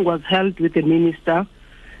meeting was held with the minister,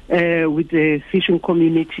 with the fishing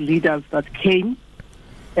community leaders that came.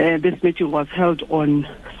 This meeting was held on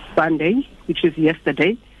Sunday, which is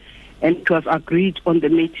yesterday, and it was agreed on the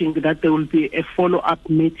meeting that there will be a follow-up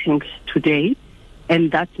meeting today,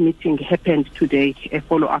 and that meeting happened today, a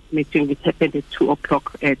follow-up meeting. It happened at 2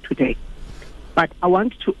 o'clock today. But I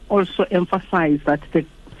want to also emphasize that the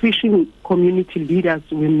fishing community leaders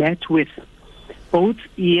we met with, both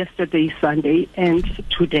yesterday, Sunday, and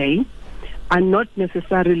today, are not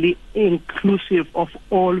necessarily inclusive of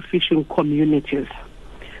all fishing communities.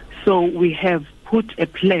 So we have put a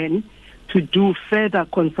plan to do further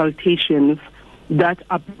consultations that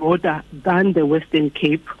are broader than the Western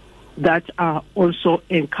Cape, that are also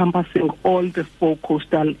encompassing all the 4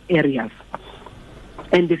 coastal areas.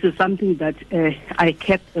 And this is something that I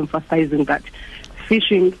kept emphasizing, that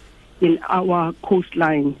fishing in our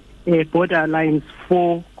coastline, border lines,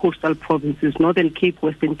 4 coastal provinces, Northern Cape,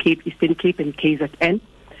 Western Cape, Eastern Cape, and KZN.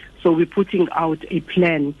 So we're putting out a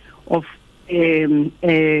plan of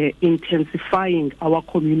intensifying our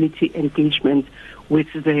community engagement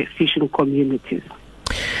with the fishing communities.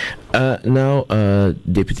 Now,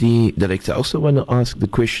 Deputy Director, I also want to ask the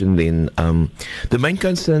question then. The main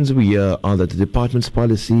concerns we hear are that the department's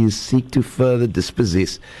policies seek to further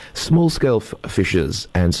dispossess small-scale fishers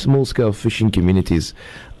and small-scale fishing communities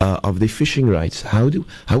of their fishing rights. How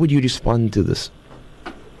would you respond to this?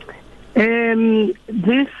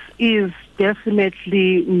 This is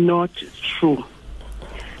definitely not true.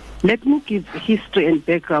 Let me give history and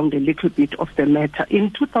background a little bit of the matter.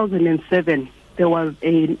 In 2007, there was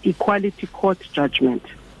an Equality Court judgment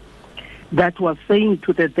that was saying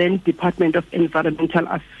to the then Department of Environmental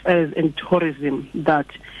Affairs and Tourism that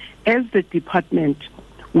as the department,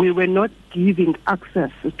 we were not giving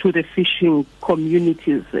access to the fishing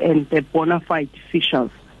communities and the bona fide fishers.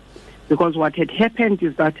 Because what had happened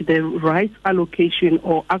is that the rights allocation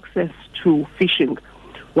or access to fishing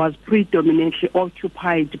was predominantly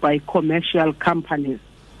occupied by commercial companies.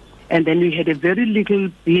 And then we had a very little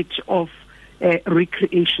bit of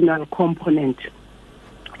recreational component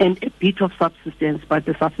and a bit of subsistence, but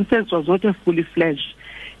the subsistence was not a fully fledged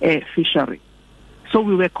fishery. So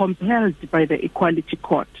we were compelled by the Equality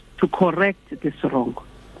Court to correct this wrong.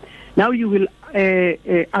 Now you will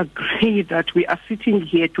agree that we are sitting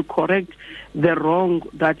here to correct the wrong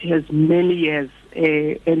that has many years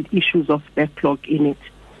and issues of backlog in it.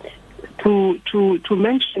 To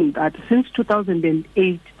mention that since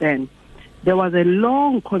 2008 then, there was a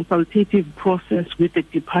long consultative process with the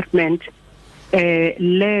department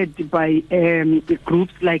led by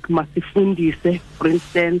groups like Masifundise, for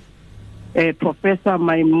instance, Professor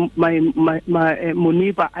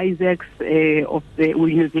Muniba Isaacs of the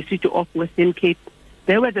University of Western Cape.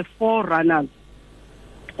 They were the forerunners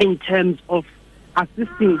in terms of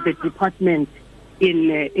assisting the department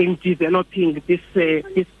in developing this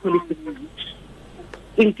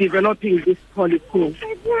policy.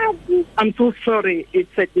 I'm so sorry.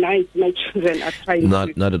 It's at night. My children are trying.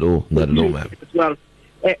 Not at all, ma'am. As well.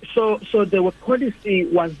 So the policy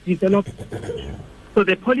was developed. So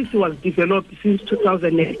the policy was developed since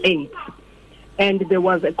 2008, and there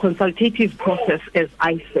was a consultative process, as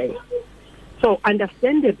I say. So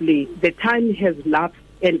understandably, the time has lapsed,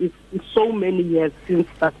 and it's so many years since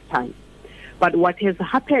that time. But what has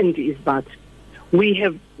happened is that we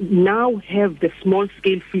have the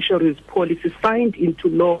small-scale fisheries policy signed into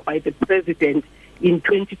law by the President in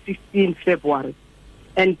 2015 February.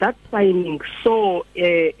 And that signing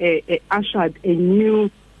ushered a new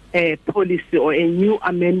policy or a new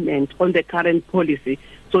amendment on the current policy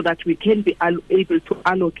so that we can be able to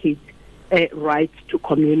allocate rights to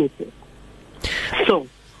communities. So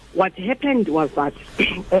what happened was that,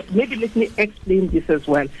 maybe let me explain this as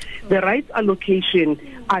well. The rights allocation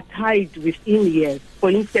are tied within years.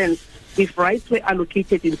 For instance, if rights were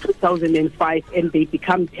allocated in 2005 and they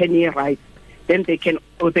become 10-year rights, then they can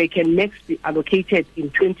next be allocated in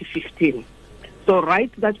 2015. So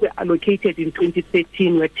rights that were allocated in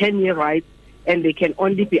 2013 were 10-year rights, and they can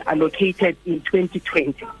only be allocated in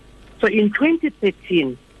 2020. So in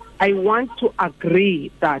 2013, I want to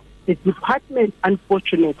agree that the department,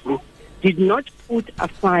 unfortunately, did not put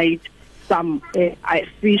aside some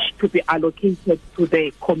fish to be allocated to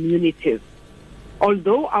the communities.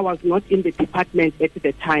 Although I was not in the department at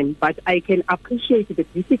the time, but I can appreciate the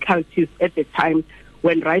difficulties at the time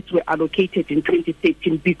when rights were allocated in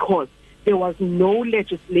 2013 because there was no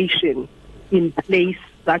legislation in place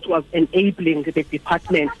that was enabling the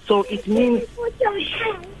department. So it means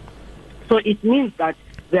that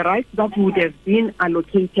the rights that would have been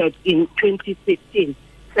allocated in 2015,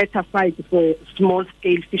 set aside for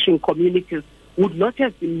small-scale fishing communities, would not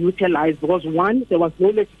have been utilized because, one, there was no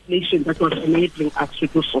legislation that was enabling us to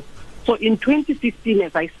do so. So in 2015,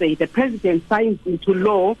 as I say, the president signed into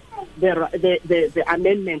law the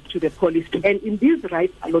amendment to the policy. And in this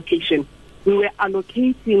rights allocation, we were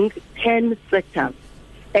allocating 10 sectors.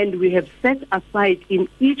 And we have set aside in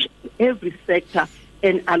every sector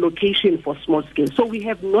an allocation for small scale. So we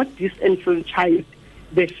have not disenfranchised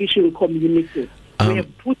the fishing community. We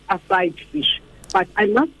have put aside fish. But I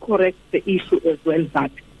must correct the issue as well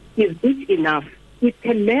that is it enough? It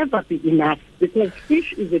can never be enough because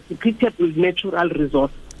fish is a depletable natural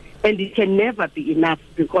resource, and it can never be enough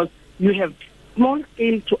because you have small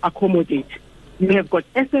scale to accommodate, you have got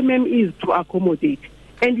SMMEs to accommodate,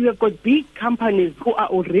 and you have got big companies who are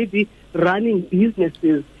already running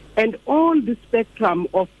businesses, and all the spectrum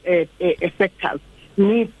of sectors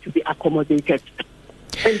needs to be accommodated.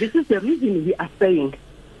 And this is the reason we are saying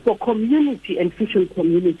for community and fishing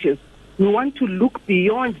communities, we want to look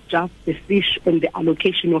beyond just the fish and the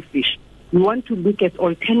allocation of fish. We want to look at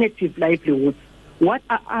alternative livelihoods. What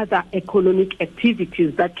are other economic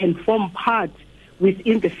activities that can form part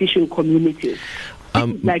within the fishing communities?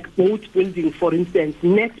 Like boat building, for instance,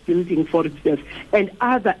 net building, for instance, and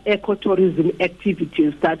other ecotourism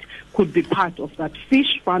activities that could be part of that.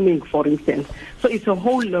 Fish farming, for instance. So it's a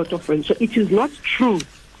whole lot of things. So it is not true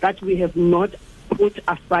that we have not put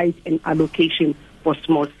aside an allocation for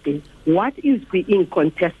small scale. What is being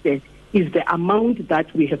contested is the amount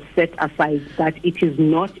that we have set aside, that it is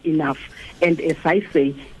not enough. And as I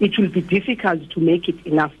say, it will be difficult to make it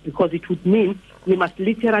enough because it would mean we must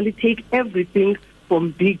literally take everything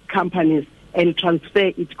from big companies and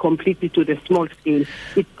transfer it completely to the small scale.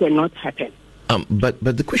 It cannot happen. But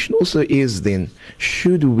the question also is then,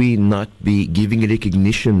 should we not be giving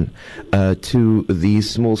recognition to these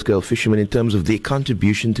small-scale fishermen in terms of their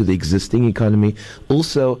contribution to the existing economy?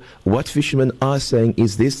 Also, what fishermen are saying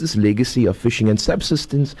is there's this legacy of fishing and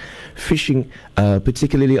subsistence fishing,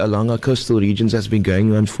 particularly along our coastal regions, has been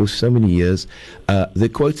going on for so many years. The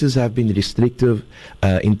quotas have been restrictive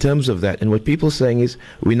in terms of that. And what people are saying is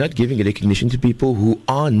we're not giving recognition to people who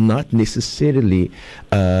are not necessarily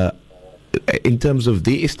in terms of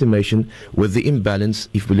their estimation, with the imbalance,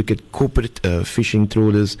 if we look at corporate fishing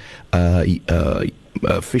trawlers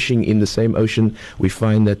fishing in the same ocean, we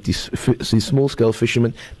find that these small-scale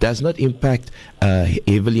fishermen does not impact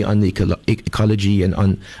heavily on the ecology and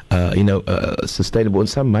on sustainable. And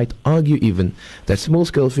some might argue even that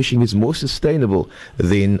small-scale fishing is more sustainable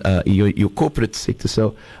than your corporate sector.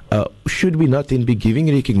 So should we not then be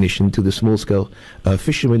giving recognition to the small-scale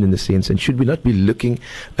fishermen in the sense, and should we not be looking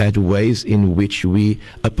at ways in which we,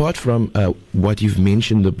 apart from what you've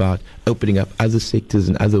mentioned about opening up other sectors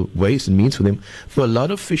and other ways and means for them, for a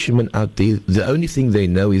lot of fishermen out there, the only thing they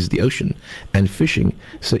know is the ocean and fishing.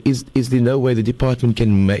 So is there no way the department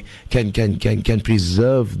can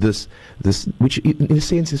preserve this, which in a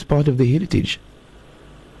sense is part of the heritage?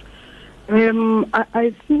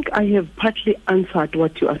 I think I have partly answered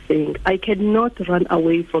what you are saying. I cannot run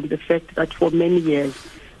away from the fact that for many years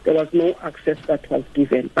there was no access that was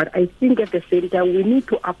given. But I think at the same time we need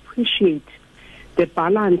to appreciate the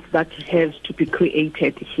balance that has to be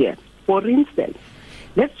created here. For instance,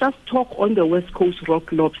 let's just talk on the West Coast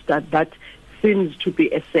rock lobster that seems to be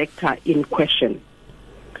a sector in question.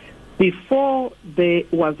 Before there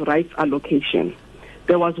was rights allocation,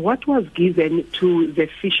 there was what was given to the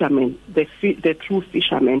fishermen, the true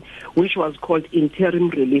fishermen, which was called interim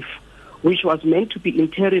relief, which was meant to be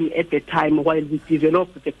interim at the time while we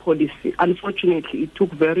developed the policy. Unfortunately, it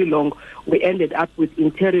took very long. We ended up with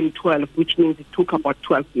interim 12, which means it took about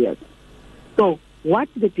 12 years. So what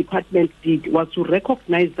the department did was to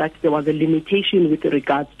recognize that there was a limitation with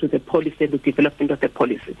regards to the policy, the development of the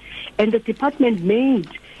policy. And the department made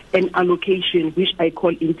an allocation, which I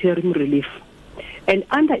call interim relief. And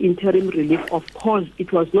under interim relief, of course,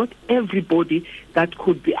 it was not everybody that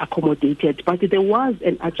could be accommodated, but there was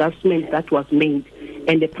an adjustment that was made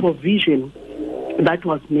and a provision that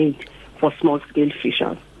was made for small-scale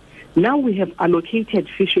fishers. Now we have allocated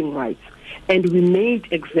fishing rights, and we made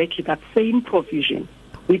exactly that same provision.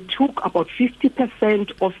 We took about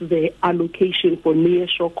 50% of the allocation for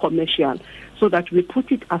nearshore commercial so that we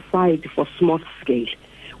put it aside for small-scale.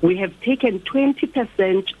 We have taken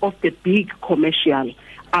 20% of the big commercial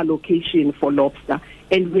allocation for lobster,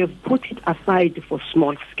 and we have put it aside for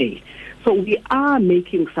small scale. So we are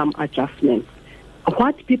making some adjustments.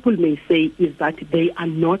 What people may say is that they are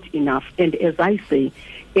not enough. And as I say,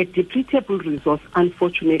 a depletable resource,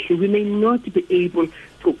 unfortunately, we may not be able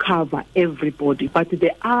to cover everybody, but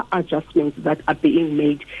there are adjustments that are being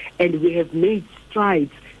made, and we have made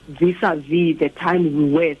strides vis-a-vis the time we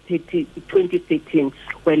were 2013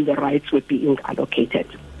 when the rights were being allocated.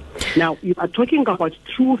 Now, you are talking about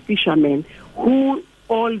true fishermen who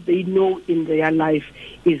all they know in their life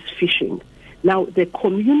is fishing. Now, the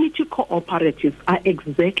community cooperatives are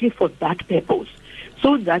exactly for that purpose,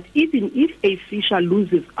 so that even if a fisher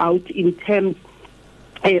loses out in terms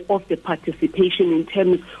of the participation, in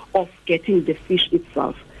terms of getting the fish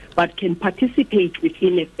itself, but can participate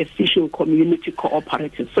within a fishing community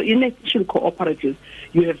cooperative. So in a fishing cooperative,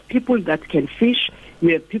 you have people that can fish,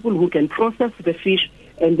 you have people who can process the fish,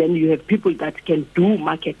 and then you have people that can do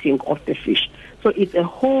marketing of the fish. So it's a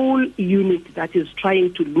whole unit that is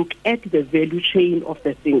trying to look at the value chain of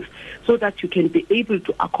the things so that you can be able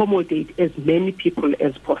to accommodate as many people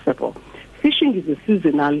as possible. Fishing is a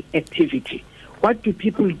seasonal activity. What do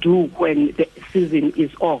people do when the season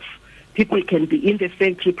is off? People can be in the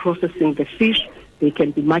factory processing the fish. They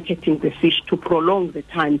can be marketing the fish to prolong the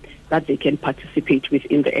time that they can participate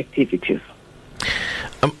within the activities.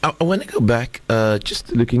 I want to go back,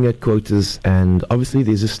 just looking at quotas, and obviously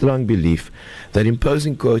there's a strong belief that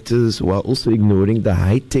imposing quotas while also ignoring the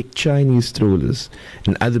high-tech Chinese trawlers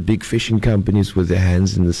and other big fishing companies with their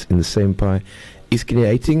hands in the same pie is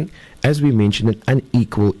creating, as we mentioned, an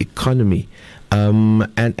unequal economy. And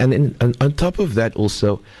on top of that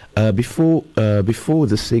also, before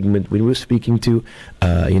the segment, when we were speaking to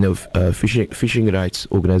fishing rights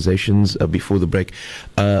organizations before the break,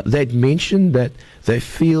 they'd mentioned that they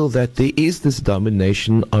feel that there is this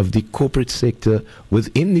domination of the corporate sector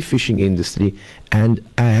within the fishing industry, and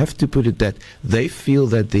I have to put it that they feel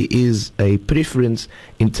that there is a preference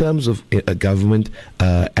in terms of a government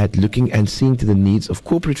at looking and seeing to the needs of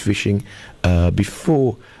corporate fishing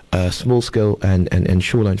before small scale and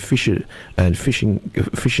shoreline fishing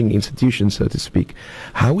institutions, so to speak.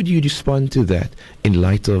 How would you respond to that in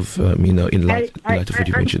light of in light of what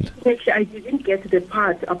you mentioned? I didn't get the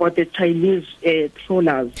part about the Chinese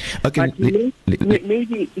trawlers. Okay,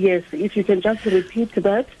 maybe yes. If you can just repeat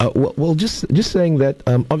that. Well, just saying that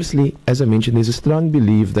obviously, as I mentioned, there's a strong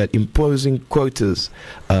belief that imposing quotas,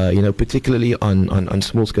 particularly on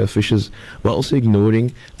small scale fishers, while also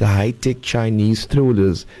ignoring the high tech Chinese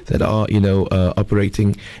trawlers that are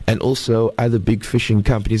operating, and also other big fishing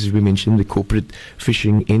companies, as we mentioned, the corporate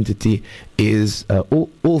fishing entity is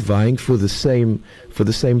all vying for the same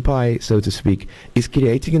pie, so to speak, is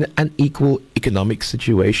creating an unequal economic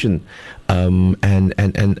situation. And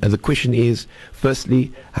the question is,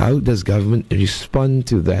 firstly, how does government respond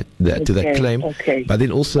to that claim? Okay. But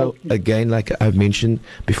then also, again, like I've mentioned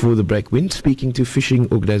before the break, when speaking to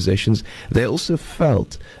fishing organizations, they also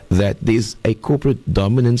felt that there's a corporate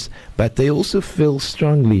dominance, but they also feel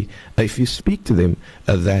strongly, if you speak to them,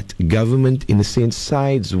 that government, in a sense,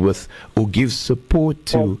 sides with or gives support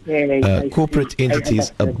to corporate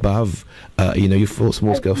entities above, your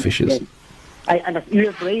small-scale fishers. I understand. You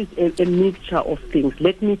have raised a mixture of things.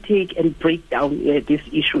 Let me take and break down this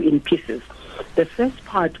issue in pieces. The first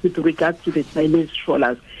part, with regards to the Chinese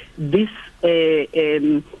trawlers, this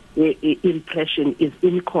impression is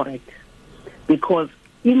incorrect, because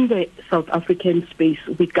in the South African space,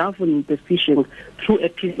 we govern the fishing through a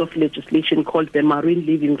piece of legislation called the Marine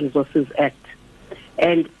Living Resources Act.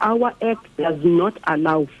 And our act does not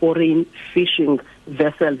allow foreign fishing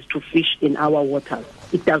vessels to fish in our waters.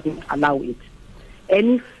 It doesn't allow it.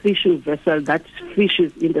 Any fishing vessel that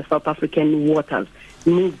fishes in the South African waters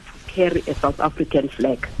needs to carry a South African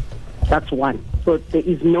flag. That's one. So there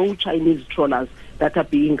is no Chinese trawlers that are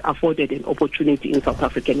being afforded an opportunity in South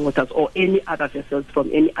African waters, or any other vessels from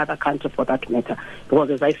any other country for that matter.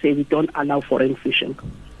 Because, as I say, we don't allow foreign fishing.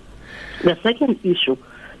 The second issue,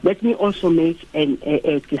 let me also make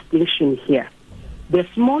a distinction here. The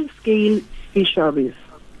small-scale fisheries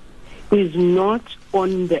is not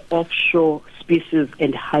on the offshore species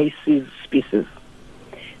and high seas species.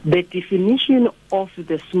 The definition of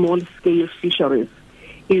the small-scale fisheries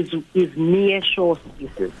is near-shore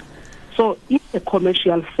species. So in the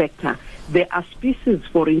commercial sector, there are species,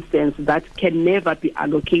 for instance, that can never be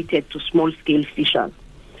allocated to small-scale fishers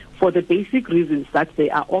for the basic reasons that they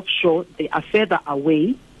are offshore, they are further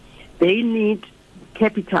away, they need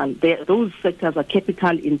capital. Those sectors are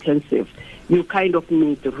capital intensive. You kind of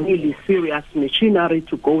need really serious machinery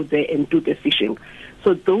to go there and do the fishing.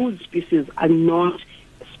 So those species are not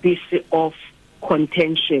species of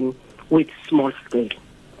contention with small scale.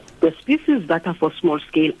 The species that are for small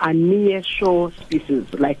scale are near shore species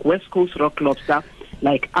like West Coast rock lobster,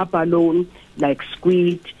 like abalone, like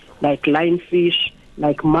squid, like lionfish,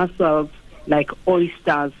 like mussels, like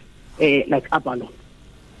oysters, like abalone.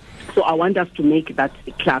 So I want us to make that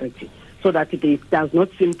clarity so that there does not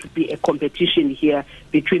seem to be a competition here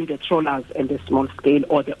between the trawlers and the small scale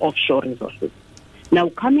or the offshore resources. Now,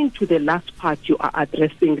 coming to the last part, you are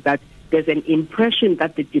addressing that there's an impression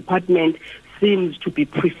that the department seems to be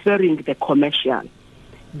preferring the commercial.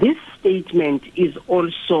 This statement is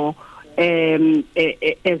also,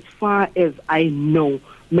 as far as I know,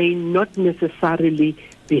 may not necessarily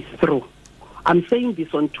be true. I'm saying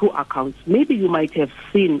this on two accounts. Maybe you might have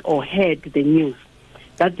seen or heard the news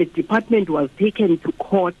that the department was taken to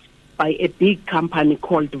court by a big company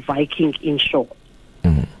called Viking Inshore.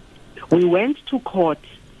 Mm-hmm. We went to court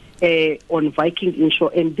on Viking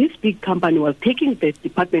Inshore, and this big company was taking the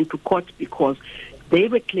department to court because they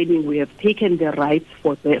were claiming we have taken the rights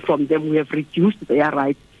from them, we have reduced their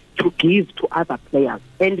rights to give to other players.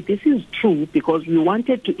 And this is true because we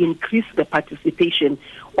wanted to increase the participation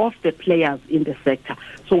of the players in the sector.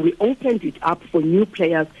 So we opened it up for new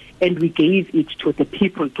players and we gave it to the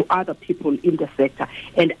people, to other people in the sector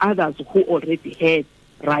and others who already had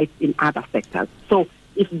rights in other sectors. So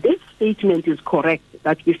if this statement is correct,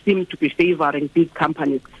 that we seem to be favoring big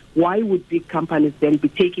companies, why would big companies then be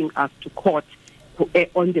taking us to court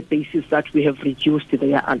on the basis that we have reduced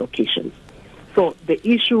their allocations? So the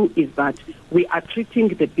issue is that we are treating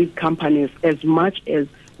the big companies as much as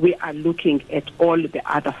we are looking at all the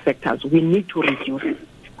other sectors. We need to reduce it.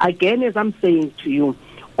 Again, as I'm saying to you,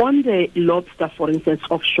 on the lobster, for instance,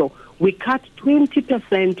 offshore, we cut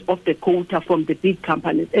 20% of the quota from the big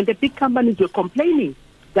companies. And the big companies were complaining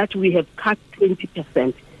that we have cut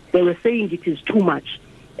 20%. They were saying it is too much.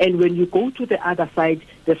 And when you go to the other side,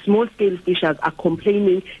 the small-scale fishers are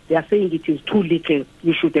complaining. They are saying it is too little.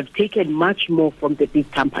 You should have taken much more from the big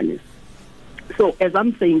companies. So as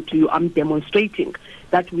I'm saying to you, I'm demonstrating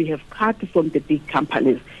that we have cut from the big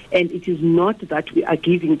companies. And it is not that we are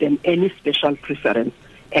giving them any special preference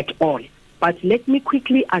at all. But let me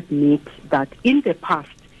quickly admit that in the past,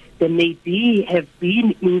 there may have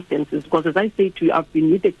been instances, because as I say to you, I've been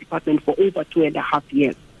with the department for over 2.5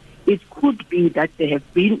 years. It could be that there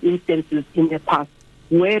have been instances in the past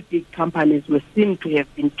where big companies were seen to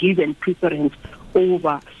have been given preference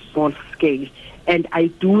over small scale. And I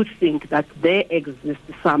do think that there exists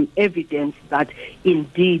some evidence that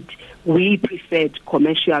indeed we preferred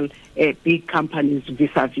commercial big companies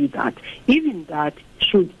vis-a-vis that. Even that,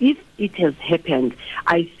 if it has happened,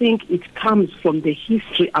 I think it comes from the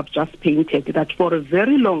history I've just painted, that for a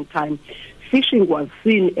very long time, fishing was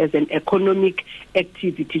seen as an economic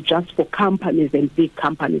activity just for companies and big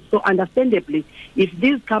companies. So understandably, if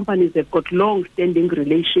these companies have got long-standing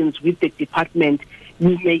relations with the department,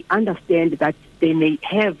 you may understand that they may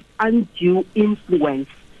have undue influence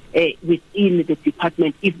within the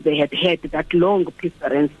department if they had had that long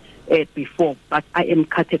preference before. But I am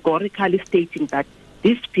categorically stating that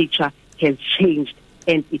this picture has changed,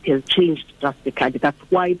 and it has changed drastically. That's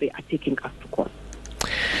why they are taking us to court.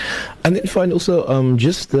 And then finally, also,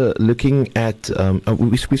 just looking at,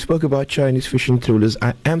 we spoke about Chinese fishing trawlers.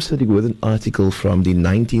 I am sitting with an article from the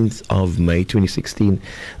 19th of May 2016.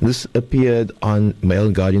 This appeared on Mail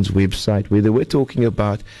and Guardian's website, where they were talking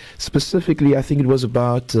about, specifically, I think it was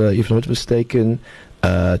about, if I'm not mistaken,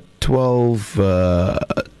 12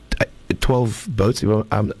 boats,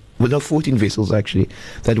 14 vessels actually,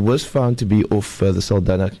 that was found to be off the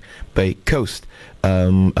Saldanha Bay coast.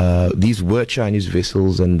 These were Chinese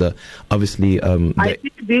vessels, and obviously... I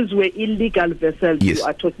think these were illegal vessels. Yes. You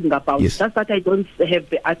are talking about. Yes. Just that I don't have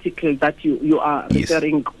the article that you are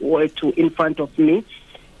referring to in front of me.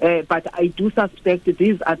 But I do suspect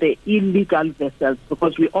these are the illegal vessels,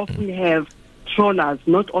 because we often have trawlers,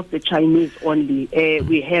 not of the Chinese only.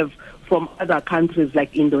 We have from other countries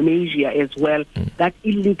like Indonesia as well, that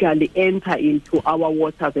illegally enter into our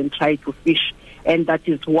waters and try to fish. And that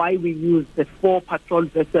is why we use the 4 patrol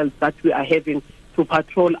vessels that we are having to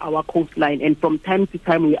patrol our coastline. And from time to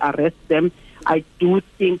time we arrest them. I do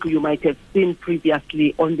think you might have seen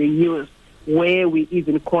previously on the news where we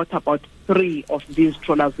even caught about 3 of these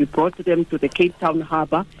trawlers. We brought them to the Cape Town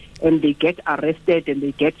Harbour, and they get arrested and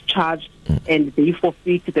they get charged, and they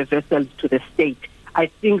forfeit the vessels to the state. I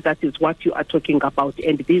think that is what you are talking about,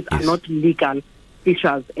 and these are not legal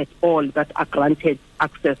fishers at all that are granted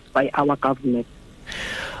access by our government.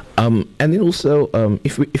 And then also,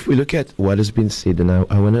 if we look at what has been said, and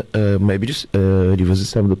I want to maybe just revisit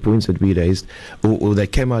some of the points that we raised, or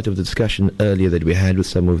that came out of the discussion earlier that we had with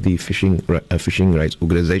some of the fishing rights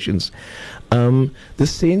organizations. The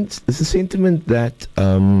sentiment that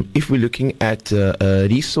if we're looking at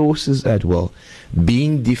resources as well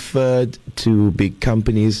being deferred to big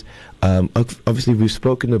companies, obviously we've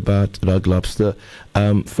spoken about Lobster.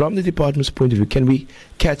 From the department's point of view, can we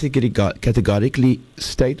categorically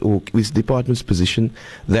state, or is the department's position,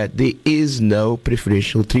 that there is no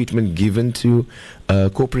preferential treatment given to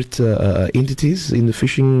corporate entities in the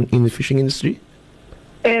fishing industry?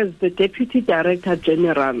 As the Deputy Director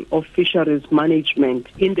General of Fisheries Management,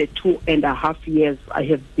 in the 2.5 years I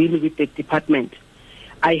have been with the department,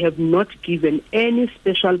 I have not given any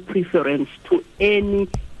special preference to any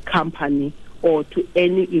company or to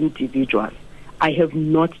any individual. I have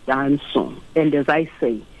not done so. And as I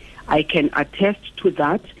say, I can attest to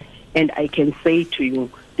that, and I can say to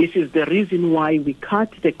you, this is the reason why we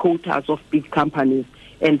cut the quotas of big companies,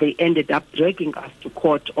 and they ended up dragging us to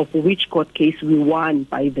court, of which court case we won,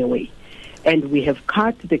 by the way. And we have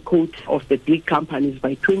cut the quota of the big companies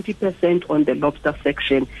by 20% on the lobster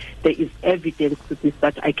section. There is evidence to this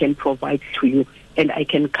that I can provide to you, and I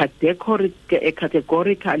can categorically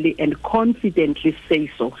and confidently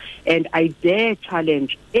say so. And I dare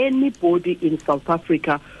challenge anybody in South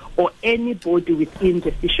Africa or anybody within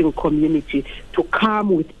the fishing community to come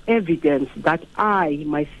with evidence that I,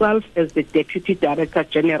 myself, as the Deputy Director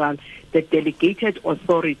General, the delegated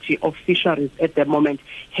authority of fisheries at the moment,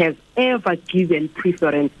 has ever given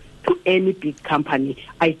preference to any big company.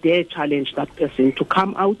 I dare challenge that person to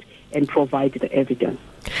come out and provide the evidence.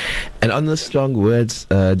 And on the strong words,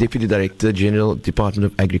 Deputy Director General, Department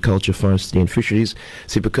of Agriculture, Forestry and Fisheries,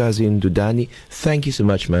 Siphokazi Ndudane, thank you so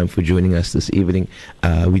much, ma'am, for joining us this evening.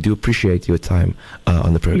 We do appreciate your time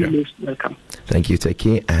on the program. You're welcome. Thank you. Take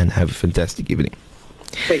care and have a fantastic evening.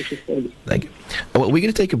 Thank you, sir. Thank you. Well, we're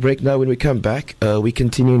going to take a break now. When we come back, we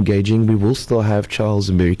continue engaging. We will still have Charles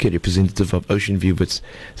America, representative of Ocean View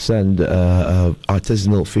Witsand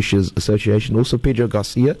Artisanal Fishers Association, also Pedro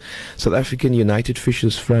Garcia, South African United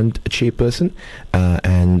Fishers Front chairperson,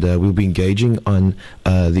 and we'll be engaging on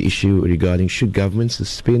the issue regarding should government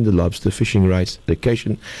suspend the lobster fishing rights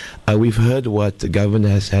allocation. We've heard what the government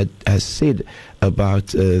has said about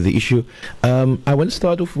the issue. I want to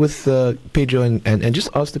start off with Pedro and just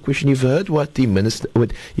ask the question. You've heard what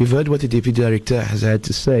the Deputy Director has had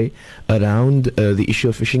to say around the issue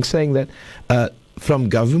of fishing, saying that from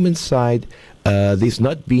government side there's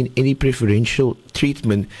not been any preferential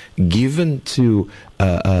treatment given to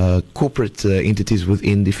corporate entities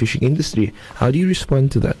within the fishing industry. How do you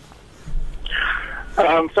respond to that?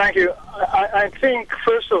 Thank you. I think,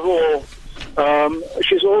 first of all,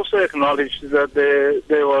 she's also acknowledged that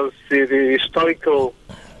there was the historical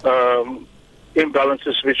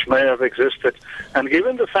imbalances which may have existed. And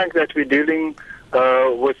given the fact that we're dealing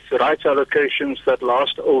with rights allocations that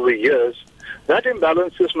last over years, that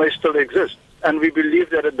imbalances may still exist. And we believe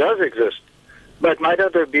that it does exist. But it might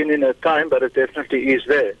not have been in a time, but it definitely is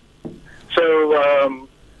there. So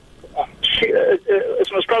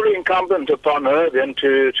it's most probably incumbent upon her then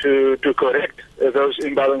to correct those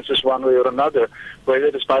imbalances one way or another, whether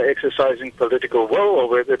it is by exercising political will or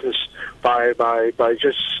whether it is by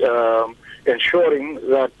just ensuring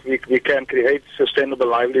that we can create sustainable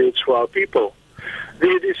livelihoods for our people.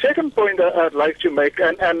 The second point I'd like to make,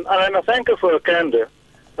 and I thank her for her candor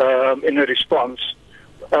in her response.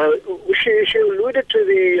 She alluded to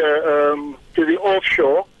the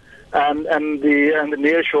offshore and the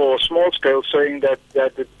nearshore small scale, saying that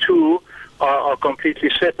the two are completely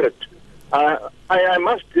separate. I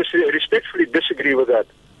must respectfully disagree with that,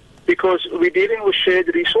 because we're dealing with shared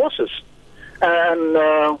resources, and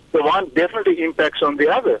the one definitely impacts on the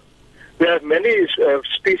other. We have many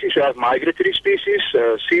species. We have migratory species,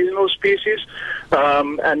 seasonal species,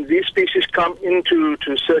 and these species come into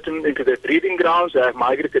their breeding grounds. They have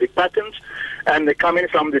migratory patterns, and they come in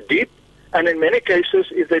from the deep. And in many cases,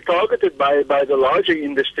 if they're targeted by the larger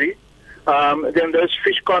industry, then those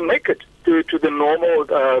fish can't make it to the normal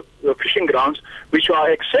fishing grounds, which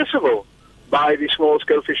are accessible by the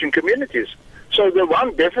small-scale fishing communities. So the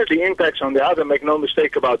one definitely impacts on the other, make no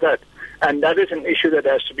mistake about that. And that is an issue that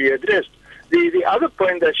has to be addressed. The other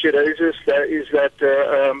point that she raises is that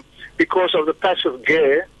because of the passive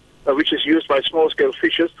gear, which is used by small-scale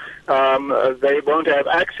fishers, they won't have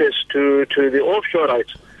access to the offshore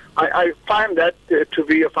rights. I find that to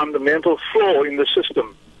be a fundamental flaw in the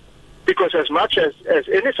system, because as much as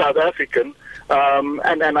any South African,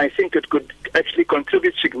 and I think it could actually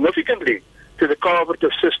contribute significantly to the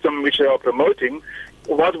cooperative system which they are promoting,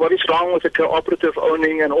 what is wrong with the cooperative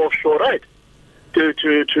owning and offshore right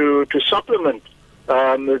to supplement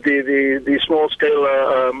the small scale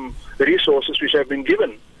resources which have been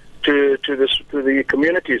given to the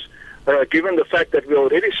communities. Given the fact that we're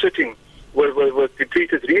already sitting with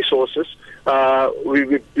depleted resources,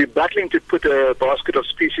 we're battling to put a basket of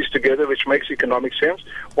species together, which makes economic sense.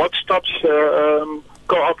 What stops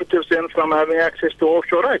cooperatives then from having access to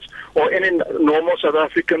offshore rights, or any normal South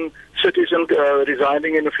African citizen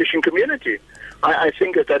residing in a fishing community? I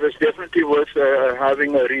think that is definitely worth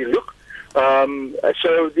having a relook.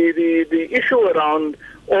 So the issue around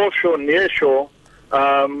offshore, nearshore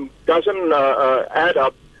doesn't add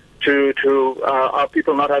up to our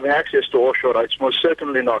people not having access to offshore rights. Most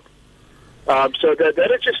certainly not. So that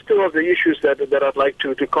are just two of the issues that I'd like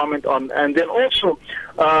to comment on. And then also,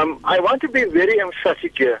 I want to be very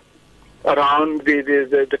emphatic here around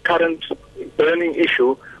the current burning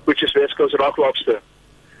issue, which is West Coast rock lobster.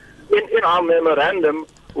 In our memorandum,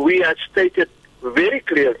 we had stated very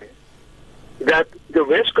clearly that the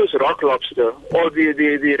West Coast rock lobster, or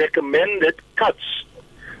the recommended cuts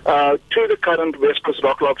to the current West Coast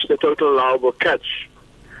rock lobster total allowable catch,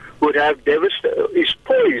 would have is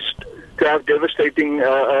poised to have devastating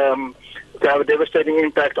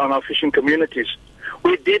impact on our fishing communities.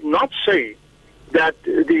 We did not say that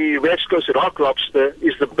the West Coast rock lobster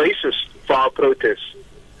is the basis for our protest.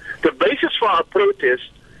 The basis for our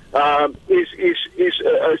protest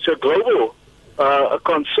is a global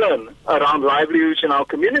concern around livelihoods in our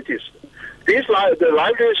communities. The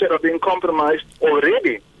livelihoods that are being compromised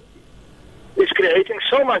already is creating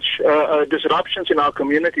so much disruptions in our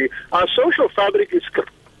community. Our social fabric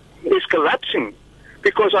is collapsing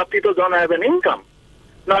because our people don't have an income.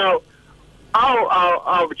 Now,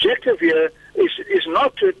 our objective here is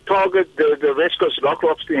not to target the West Coast rock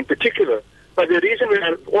lobster in particular, but the reason we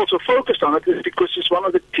have also focused on it is because it's one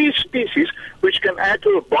of the key species which can add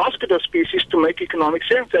to a basket of species to make economic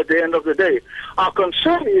sense at the end of the day. Our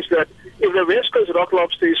concern is that if the West Coast rock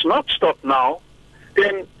lobster is not stopped now,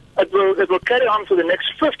 then it will carry on for the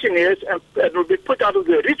next 15 years and it will be put out of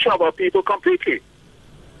the reach of our people completely.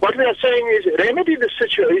 What we are saying is remedy the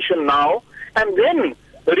situation now and then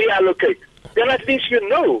reallocate. Then at least you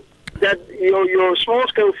know that your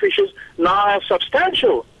small-scale fishers now have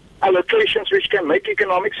substantial allocations which can make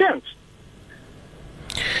economic sense.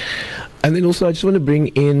 And then also, I just want to bring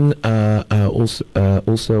in also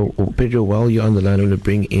Pedro, while you're on the line, I want to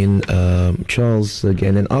bring in Charles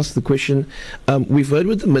again and ask the question. We've heard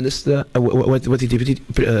what the minister, what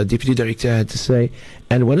the deputy director had to say,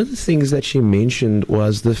 and one of the things that she mentioned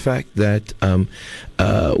was the fact that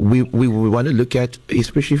we want to look at,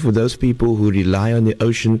 especially for those people who rely on the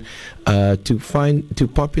ocean, to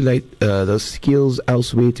populate those skills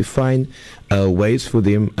elsewhere, to find ways for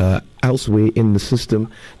them elsewhere in the system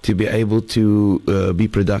to be able to be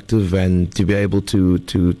productive and to be able to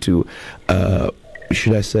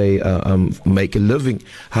should I say make a living.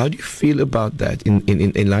 How do you feel about that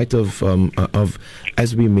in light of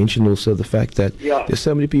as we mentioned also the fact that there's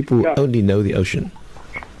so many people who only know the ocean?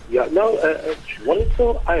 Yeah, no, what is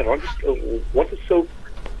so ironic, what is so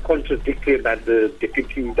contradictory about the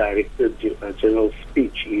Deputy Director General's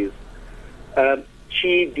speech is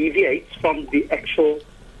she deviates from the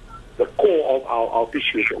core of our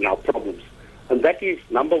issues and our problems. And that is,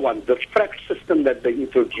 number one, the FRAP system that they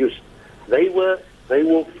introduced. They were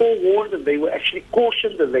forewarned and they were actually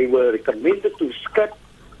cautioned and they were recommended to scrap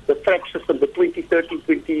the FRAP system, the 2013,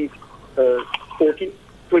 2014,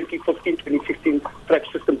 2015, 2016 FRAP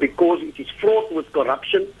system, because it is fraught with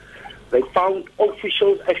corruption. They found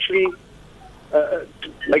officials actually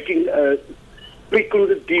making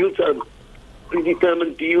precluded deals,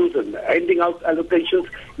 predetermined deals, and handing out allocations,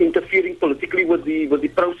 interfering politically with the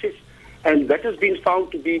process, and that has been found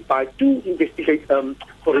to be by two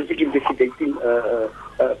forensic investigating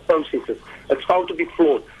processes. It's found to be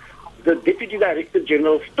flawed. The Deputy Director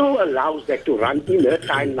General still allows that to run in her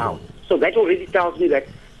time now. So that already tells me that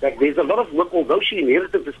there's a lot of work. Although she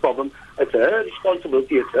inherited this problem, it's her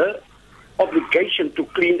responsibility, it's her obligation to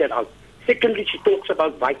clean that out. Secondly, she talks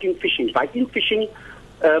about Viking fishing. Viking fishing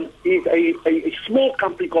is a small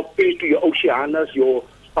company compared to your Oceanas, your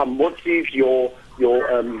Pamotsis, your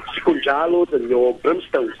Sikunjalos and your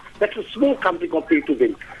Brimstones. That's a small company compared to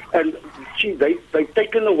them. And they've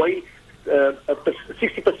taken away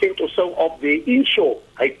 60% or so of their inshore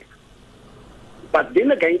hake. But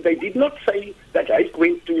then again, they did not say that hake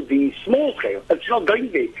went to the small scale. It's not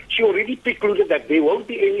going there. She already precluded that there won't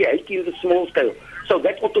be any hake in the small scale. So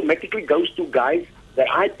that automatically goes to guys that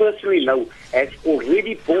I personally know has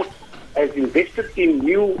already bought has invested in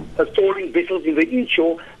new trawling vessels in the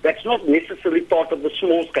inshore, that's not necessarily part of the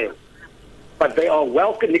small scale, but they are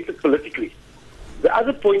well connected politically. The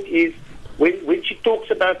other point is when she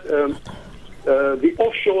talks about the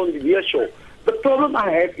offshore and the nearshore, the problem I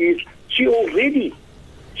have is she already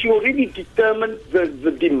determined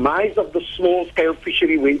the demise of the small scale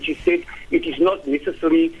fishery when she said it is not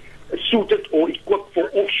necessarily suited or equipped for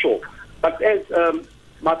offshore. But as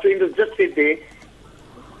my friend has just said there,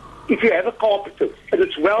 if you have a cooperative and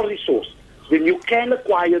it's well resourced, then you can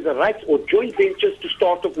acquire the rights or joint ventures to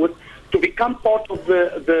start off with to become part of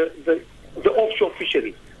the offshore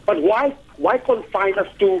fishery. But why confine us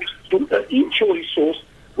to an inshore resource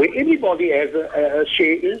where everybody has a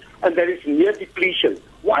share in and there is near depletion?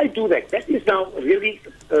 Why do that? That is now really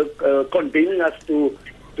condemning us to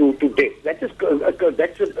death. That's a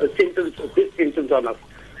sentence, a death sentence on us.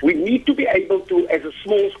 We need to be able to, as a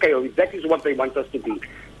small scale, if that is what they want us to be,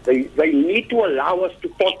 they need to allow us to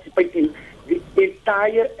participate in the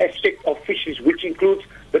entire aspect of fisheries, which includes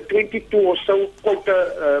the 22 or so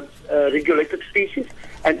quota regulated species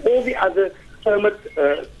and all the other permit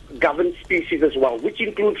governed species as well, which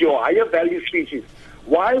includes your higher value species.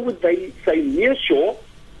 Why would they say near shore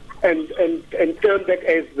and term that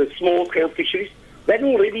as the small scale fisheries? That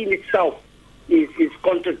already in itself is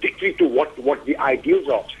contradictory to what the ideals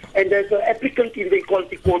are. And as an applicant in the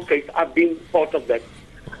Equality Court case, I've been part of that.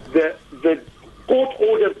 The court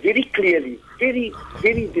order very clearly, very,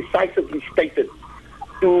 very decisively stated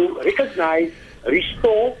to recognize,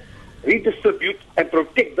 restore, redistribute and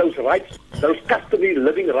protect those rights, those customary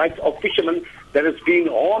living rights of fishermen that is being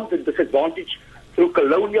harmed and disadvantaged through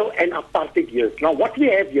colonial and apartheid years. Now what we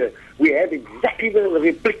have here, we have exactly the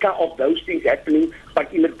replica of those things happening,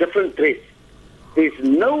 but in a different dress. There's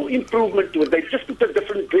no improvement to it. They just put a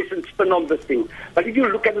different dress and spin on this thing. But if you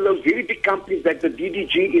look at those very big companies that the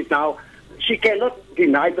DDG is now, she cannot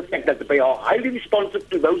deny the fact that they are highly responsive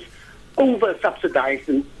to those over-subsidized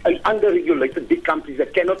and under-regulated big companies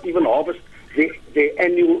that cannot even harvest their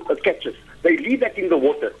annual catches. They leave that in the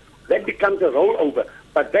water. That becomes a rollover.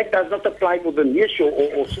 But that does not apply for the nearshore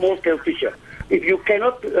or small-scale fisher. If you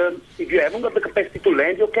cannot, if you haven't got the capacity to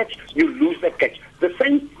land your catch, you lose that catch. The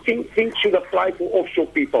same thing should apply for offshore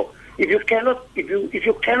people. If you cannot,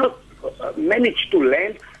 manage to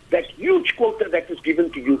land that huge quota that is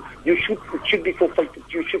given to you, it should be forfeited.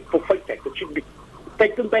 You should forfeit that. It should be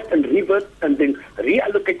taken back and revert and then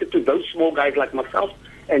reallocated to those small guys like myself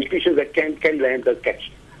and fishers that can land the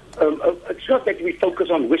catch. It's not that we focus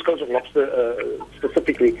on West Coast of Lobster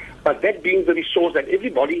specifically, but that being the resource that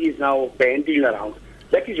everybody is now banding around.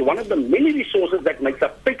 That is one of the many resources that makes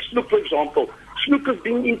up big snook, for example. Snook is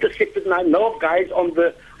being intercepted now. I know of guys on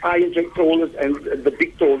the INJ trawlers and the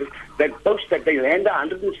big trawlers that boast that they land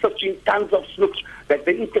 115 tons of snooks that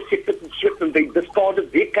they intercepted and swept and they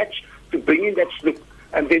discarded their catch to bring in that snook.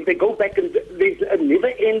 And then they go back and there's a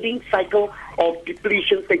never-ending cycle of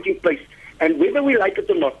depletion taking place. And whether we like it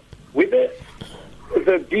or not, whether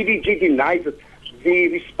the DDG denies it, the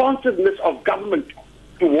responsiveness of government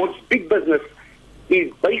towards big business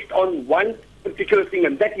is based on one particular thing,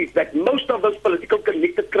 and that is that most of those political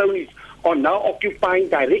connected cronies are now occupying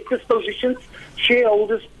directors' positions,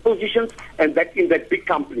 shareholders' positions, and that in that big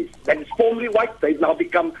companies. That is formerly white, they've now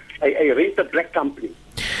become a rented black company.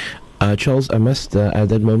 Charles, I must at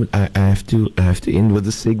that moment I have to end with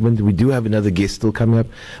this segment. We do have another guest still coming up,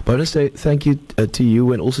 but I want to say thank you to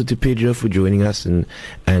you and also to Pedro for joining us and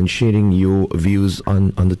sharing your views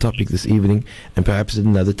on the topic this evening. And perhaps at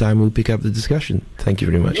another time we'll pick up the discussion. Thank you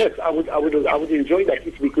very much. Yes, I would enjoy that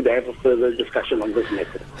if we could have a further discussion on this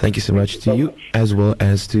matter. Thank you so much to you, as well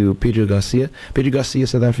as to Pedro Garcia. Pedro Garcia,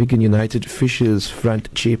 South African United Fishers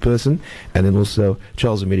Front chairperson, and then also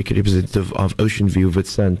Charles America, representative of Ocean View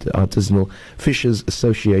Witsand Artisanal Fishers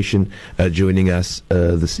Association, joining us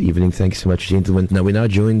this evening. Thank you so much, gentlemen. Now we're now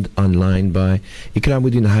joined online by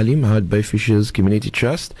Ikramuddin Halim, Hout Bay Fishers Community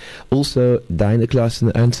Trust, also Diana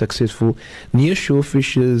Klassen and successful nearshore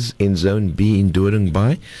fishers in Zone B in Doring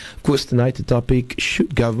Bay. Of course, tonight the topic: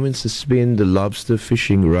 should government suspend the lobster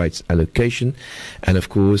fishing rights allocation? And of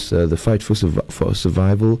course, the fight for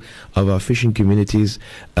survival of our fishing communities.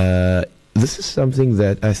 This is something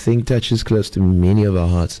that I think touches close to many of our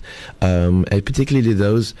hearts, and particularly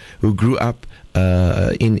those who grew up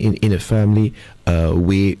in a family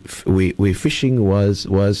where fishing was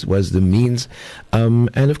the means.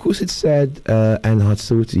 And of course, it's sad and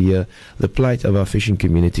heartsore to hear the plight of our fishing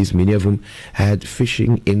communities. Many of them had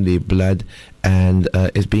fishing in their blood and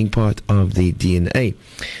as being part of their DNA.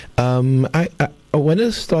 I want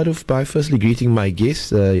to start off by firstly greeting my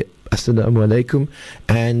guests. Assalamu alaikum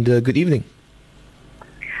and good evening.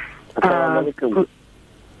 Assalamu alaikum.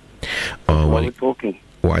 While we're talking.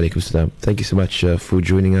 Wa alaikum salam. Thank you so much for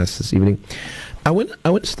joining us this evening. I want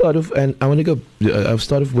to start off, and I want to go. I'll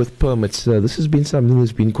start off with permits. This has been something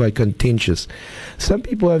that's been quite contentious. Some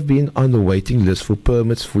people have been on the waiting list for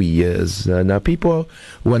permits for years. Now, people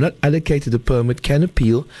who are not allocated a permit can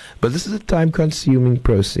appeal, but this is a time-consuming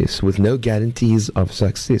process with no guarantees of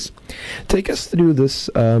success. Take us through this,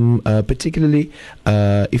 particularly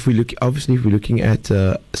if we're looking at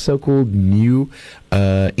so-called new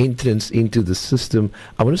entrance into the system.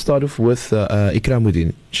 I want to start off with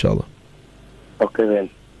Ikramuddin, inshallah. Okay then.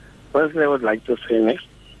 Firstly, I would like to say next,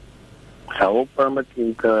 our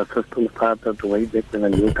permitting system started way back when a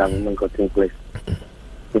new government got in place.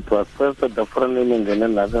 It was first a different name and then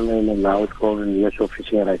another name, and now it's called the nearshore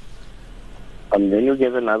fishing rights. And then you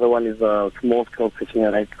get another one is a small-scale fishing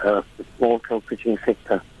rights, small-scale fishing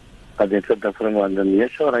sector. But it's a different one. The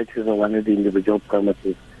nearshore rights is the one with the individual permits.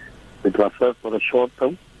 It was first for a short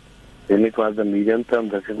term. Then it was the medium term,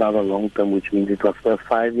 this is now the long term, which means it was first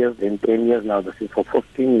 5 years, then 10 years, now this is for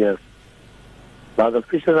 15 years. Now the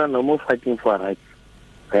fishers are no more fighting for rights.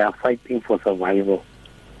 They are fighting for survival.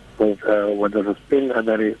 With the suspend,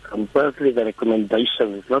 personally the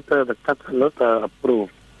recommendation, it's not the cuts are not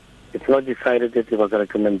approved. It's not decided that it was a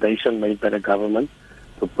recommendation made by the government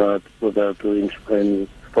to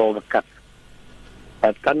install the cuts.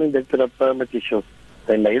 But coming back to the permit issue,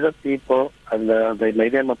 they made the people and they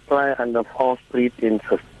made them apply under false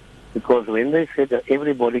pretenses, because when they said that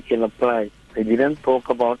everybody can apply, they didn't talk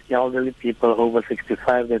about elderly people over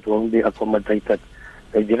 65 that won't be accommodated.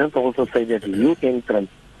 They didn't also say that new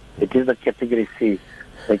entrants, it is the category C.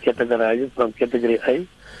 They categorize it from category A.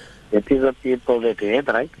 It is the people that had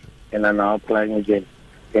rights and are now applying again.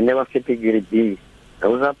 Then there was category B.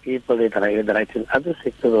 Those are people that had rights in other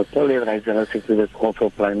sectors or still had rights in other sectors that also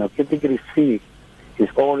apply. Now category C is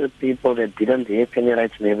all the people that didn't have any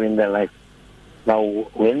rights never in their life. Now,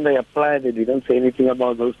 when they applied, they didn't say anything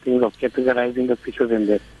about those things of categorizing the fishes in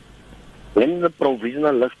that. When the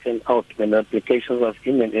provisional list came out, when the applications was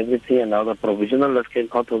in and everything, and now the provisional list came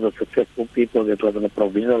out of the successful people that was on the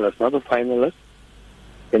provisional list, not the final list,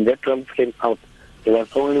 when that terms came out, there was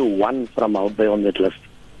only one from Hout Bay on that list.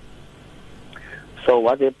 So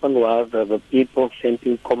what happened was the people sent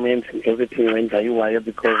in comments and everything went haywire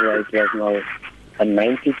because it was now a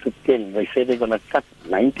 90 to 10. They said they're going to cut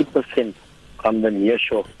 90% from the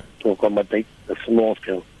nearshore to accommodate the small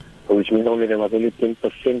scale, which means there was only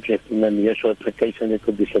 10% left in the nearshore application that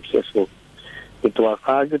could be successful. It was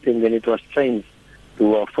argued and then it was changed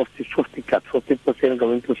to a 50-50 cut, 50%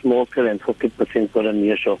 going to small scale and 50% for the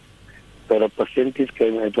nearshore. So the percentage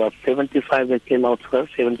came, it was 75 that came out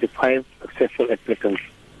first, 75 successful applicants.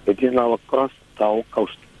 It is now across the whole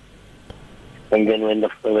coast. And then when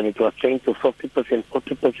it was changed to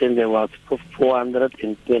 40%, there was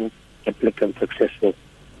 410 applicants successful.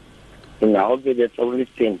 In Hout Bay, that's only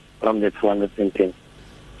 10 from that 410.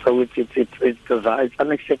 So it's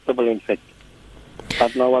unacceptable, in fact.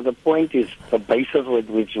 But now what the point is, the basis with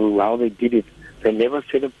which how they did it, they never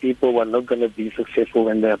said that people were not going to be successful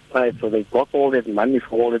when they applied. So they got all that money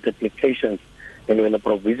for all that applications. And when the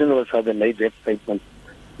provision was out, they made that statement.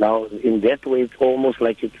 Now, in that way, it's almost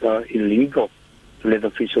like it's illegal to let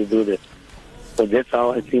officials do that. So that's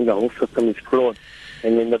how I think the whole system is flawed.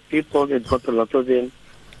 And then the people that got a lot of them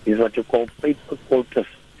is what you call paper quotas.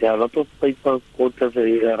 There are a lot of paper quotas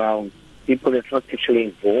around. People that's not actually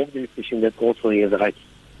involved in fishing that also has rights.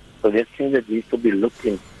 So that's things that needs to be looked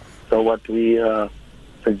in. So what we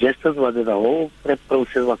suggested was that the whole prep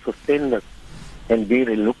process was suspended and be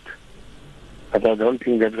relooked. But I don't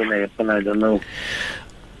think that's going to happen. I don't know.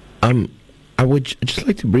 I would just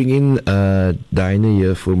like to bring in Diana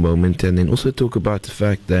here for a moment, and then also talk about the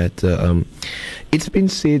fact that it's been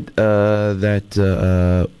said that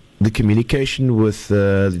the communication with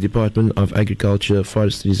the Department of Agriculture,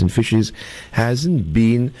 Forestry and Fisheries hasn't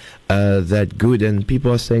been that good, and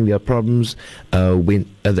people are saying there are problems when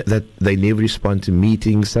that they never respond to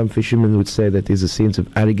meetings. Some fishermen would say that there's a sense of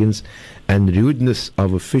arrogance and rudeness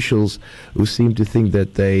of officials who seem to think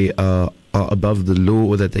that they are above the law,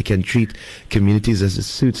 or that they can treat communities as it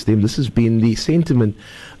suits them. This has been the sentiment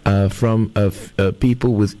from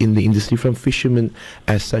people within the industry, from fishermen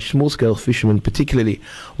as such, small-scale fishermen particularly.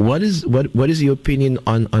 What is your opinion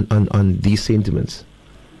on these sentiments?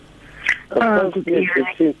 Good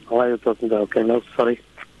evening. Why are you talking about? Okay, no, sorry.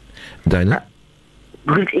 Dinah?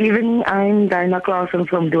 Good evening. I'm Dinah Clausen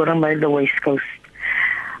from Durham by the West Coast.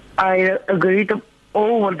 I agree to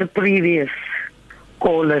all what the previous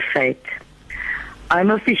caller said. I'm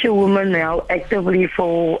a fisherwoman now, actively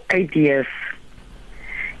for 8 years.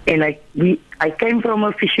 And I came from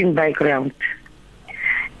a fishing background.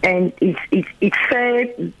 And it's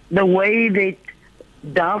sad the way that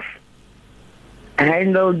DAF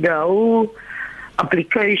handled the whole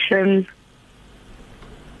application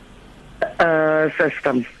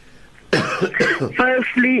system.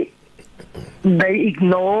 Firstly, they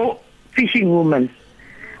ignore fishing women.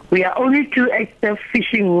 We are only 2 active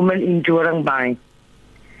fishing women in Jurong Bay.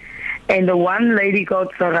 And the one lady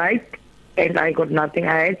got the right, and I got nothing.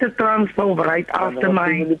 I had to transfer right after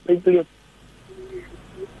my...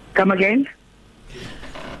 Come again?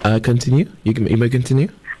 Continue. You may continue.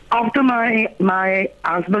 After my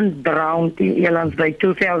husband drowned in Elands Bay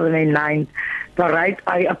 2009,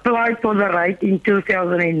 I applied for the right in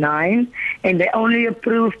 2009, and they only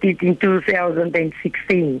approved it in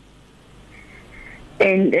 2016.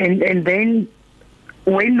 And then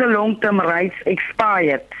when the long-term rights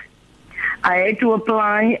expired, I had to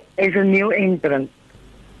apply as a new entrant.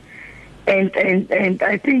 And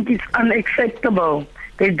I think it's unacceptable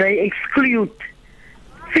that they exclude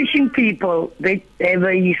fishing people that have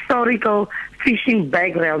a historical fishing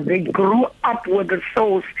background. They grew up with the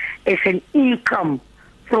source as an income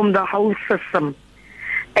from the whole system.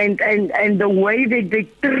 And the way that they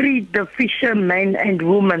treat the fishermen and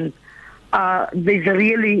women, there's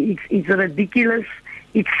really, it's ridiculous,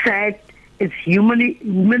 it's sad, it's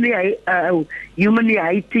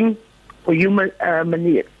humiliating, or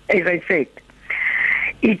as I said.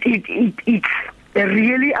 It's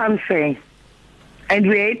really unfair. And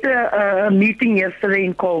we had a meeting yesterday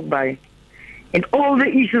in Hout Bay, and all the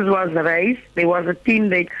issues was raised. There was a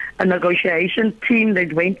negotiation team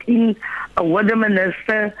that went in with the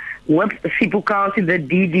minister, with Siphokazi, the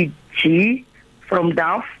DDG from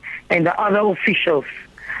DAF, and the other officials.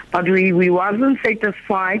 But we wasn't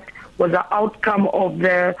satisfied with the outcome of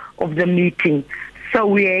the meeting. So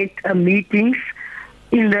we had meetings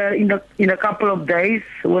in a couple of days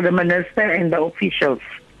with the minister and the officials.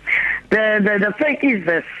 The fact is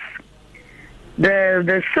this: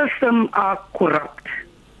 the system are corrupt.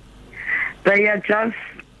 They are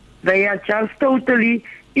just totally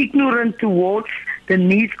ignorant towards the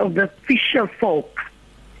needs of the fisher folk.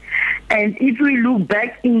 And if we look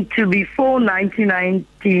back into before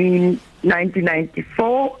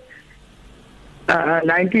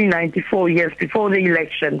 1994, years before the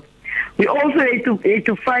election, we also had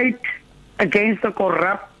to fight against the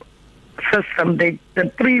corrupt system that the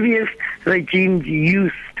previous regime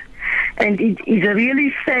used. And it is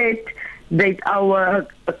really sad that our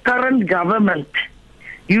current government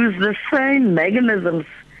used the same mechanisms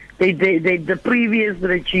that the previous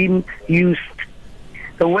regime used.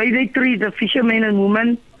 The way they treat the fishermen and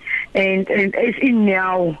women, and as in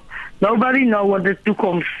now, nobody knows what the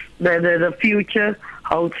future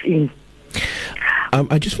holds in.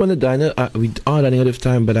 I just wanted, Dinah, we are running out of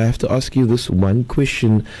time, but I have to ask you this one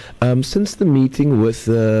question. Since the meeting with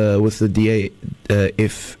the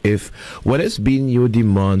DAF, what has been your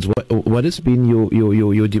demands? What has been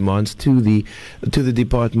your demands to the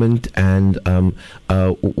department, and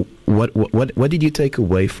what did you take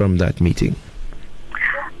away from that meeting?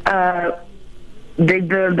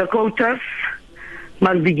 The quotas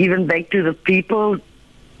must be given back to the people,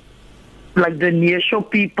 like the nearshore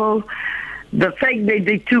people. The fact that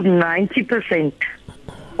they took 90%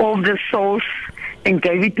 of the source and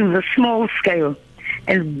gave it to the small scale,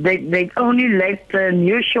 and they only let the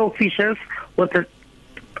nearshore fishers with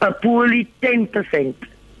a poorly 10%.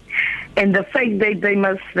 And the fact that they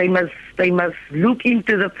must look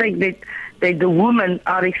into the fact that the women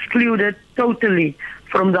are excluded totally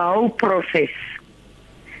from the whole process,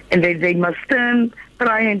 and that they must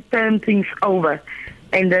try and turn things over,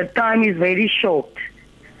 and the time is very short.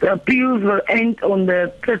 The appeals will end on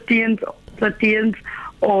the 30th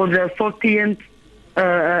or the 14th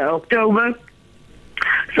October.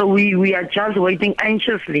 So we are just waiting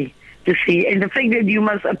anxiously to see. And the fact that you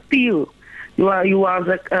must appeal, you are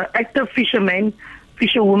the active fisherwoman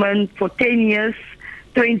for 10 years,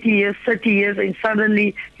 20 years, 30 years, and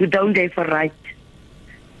suddenly you don't have a right.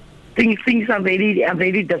 Things are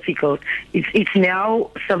very difficult. It's now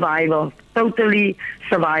survival, totally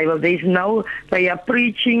survival. They are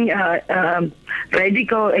preaching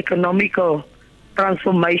radical economical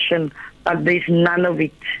transformation, but there's none of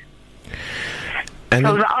it. And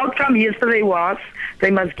so the outcome yesterday was they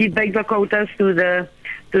must give back the quotas to the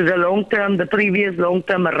to the previous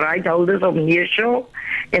long-term right holders of nearshore,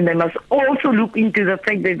 and they must also look into the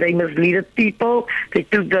fact that they misleaded people. They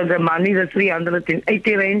took the money, the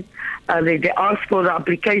 380 rand. They asked for the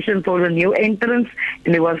application for the new entrance,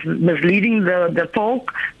 and it was misleading the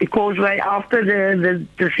folk, because after the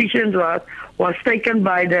decision was taken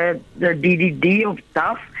by the DDD of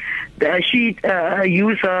DAF, she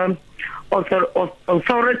used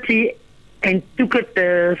authority and took a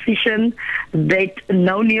decision that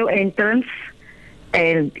no new entrance,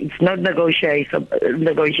 and it's not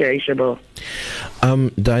negotiable.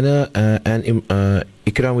 Dinah and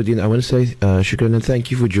Ikramuddin, I want to say shukran and thank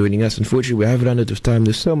you for joining us. Unfortunately, we have run out of time.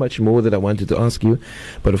 There's so much more that I wanted to ask you,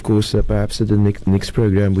 but of course, perhaps at the next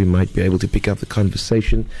program we might be able to pick up the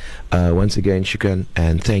conversation. Once again, shukran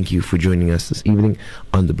and thank you for joining us this evening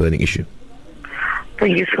on The Burning Issue.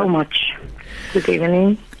 Thank you so much. Good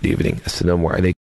evening. Good evening. Assalamu alaikum.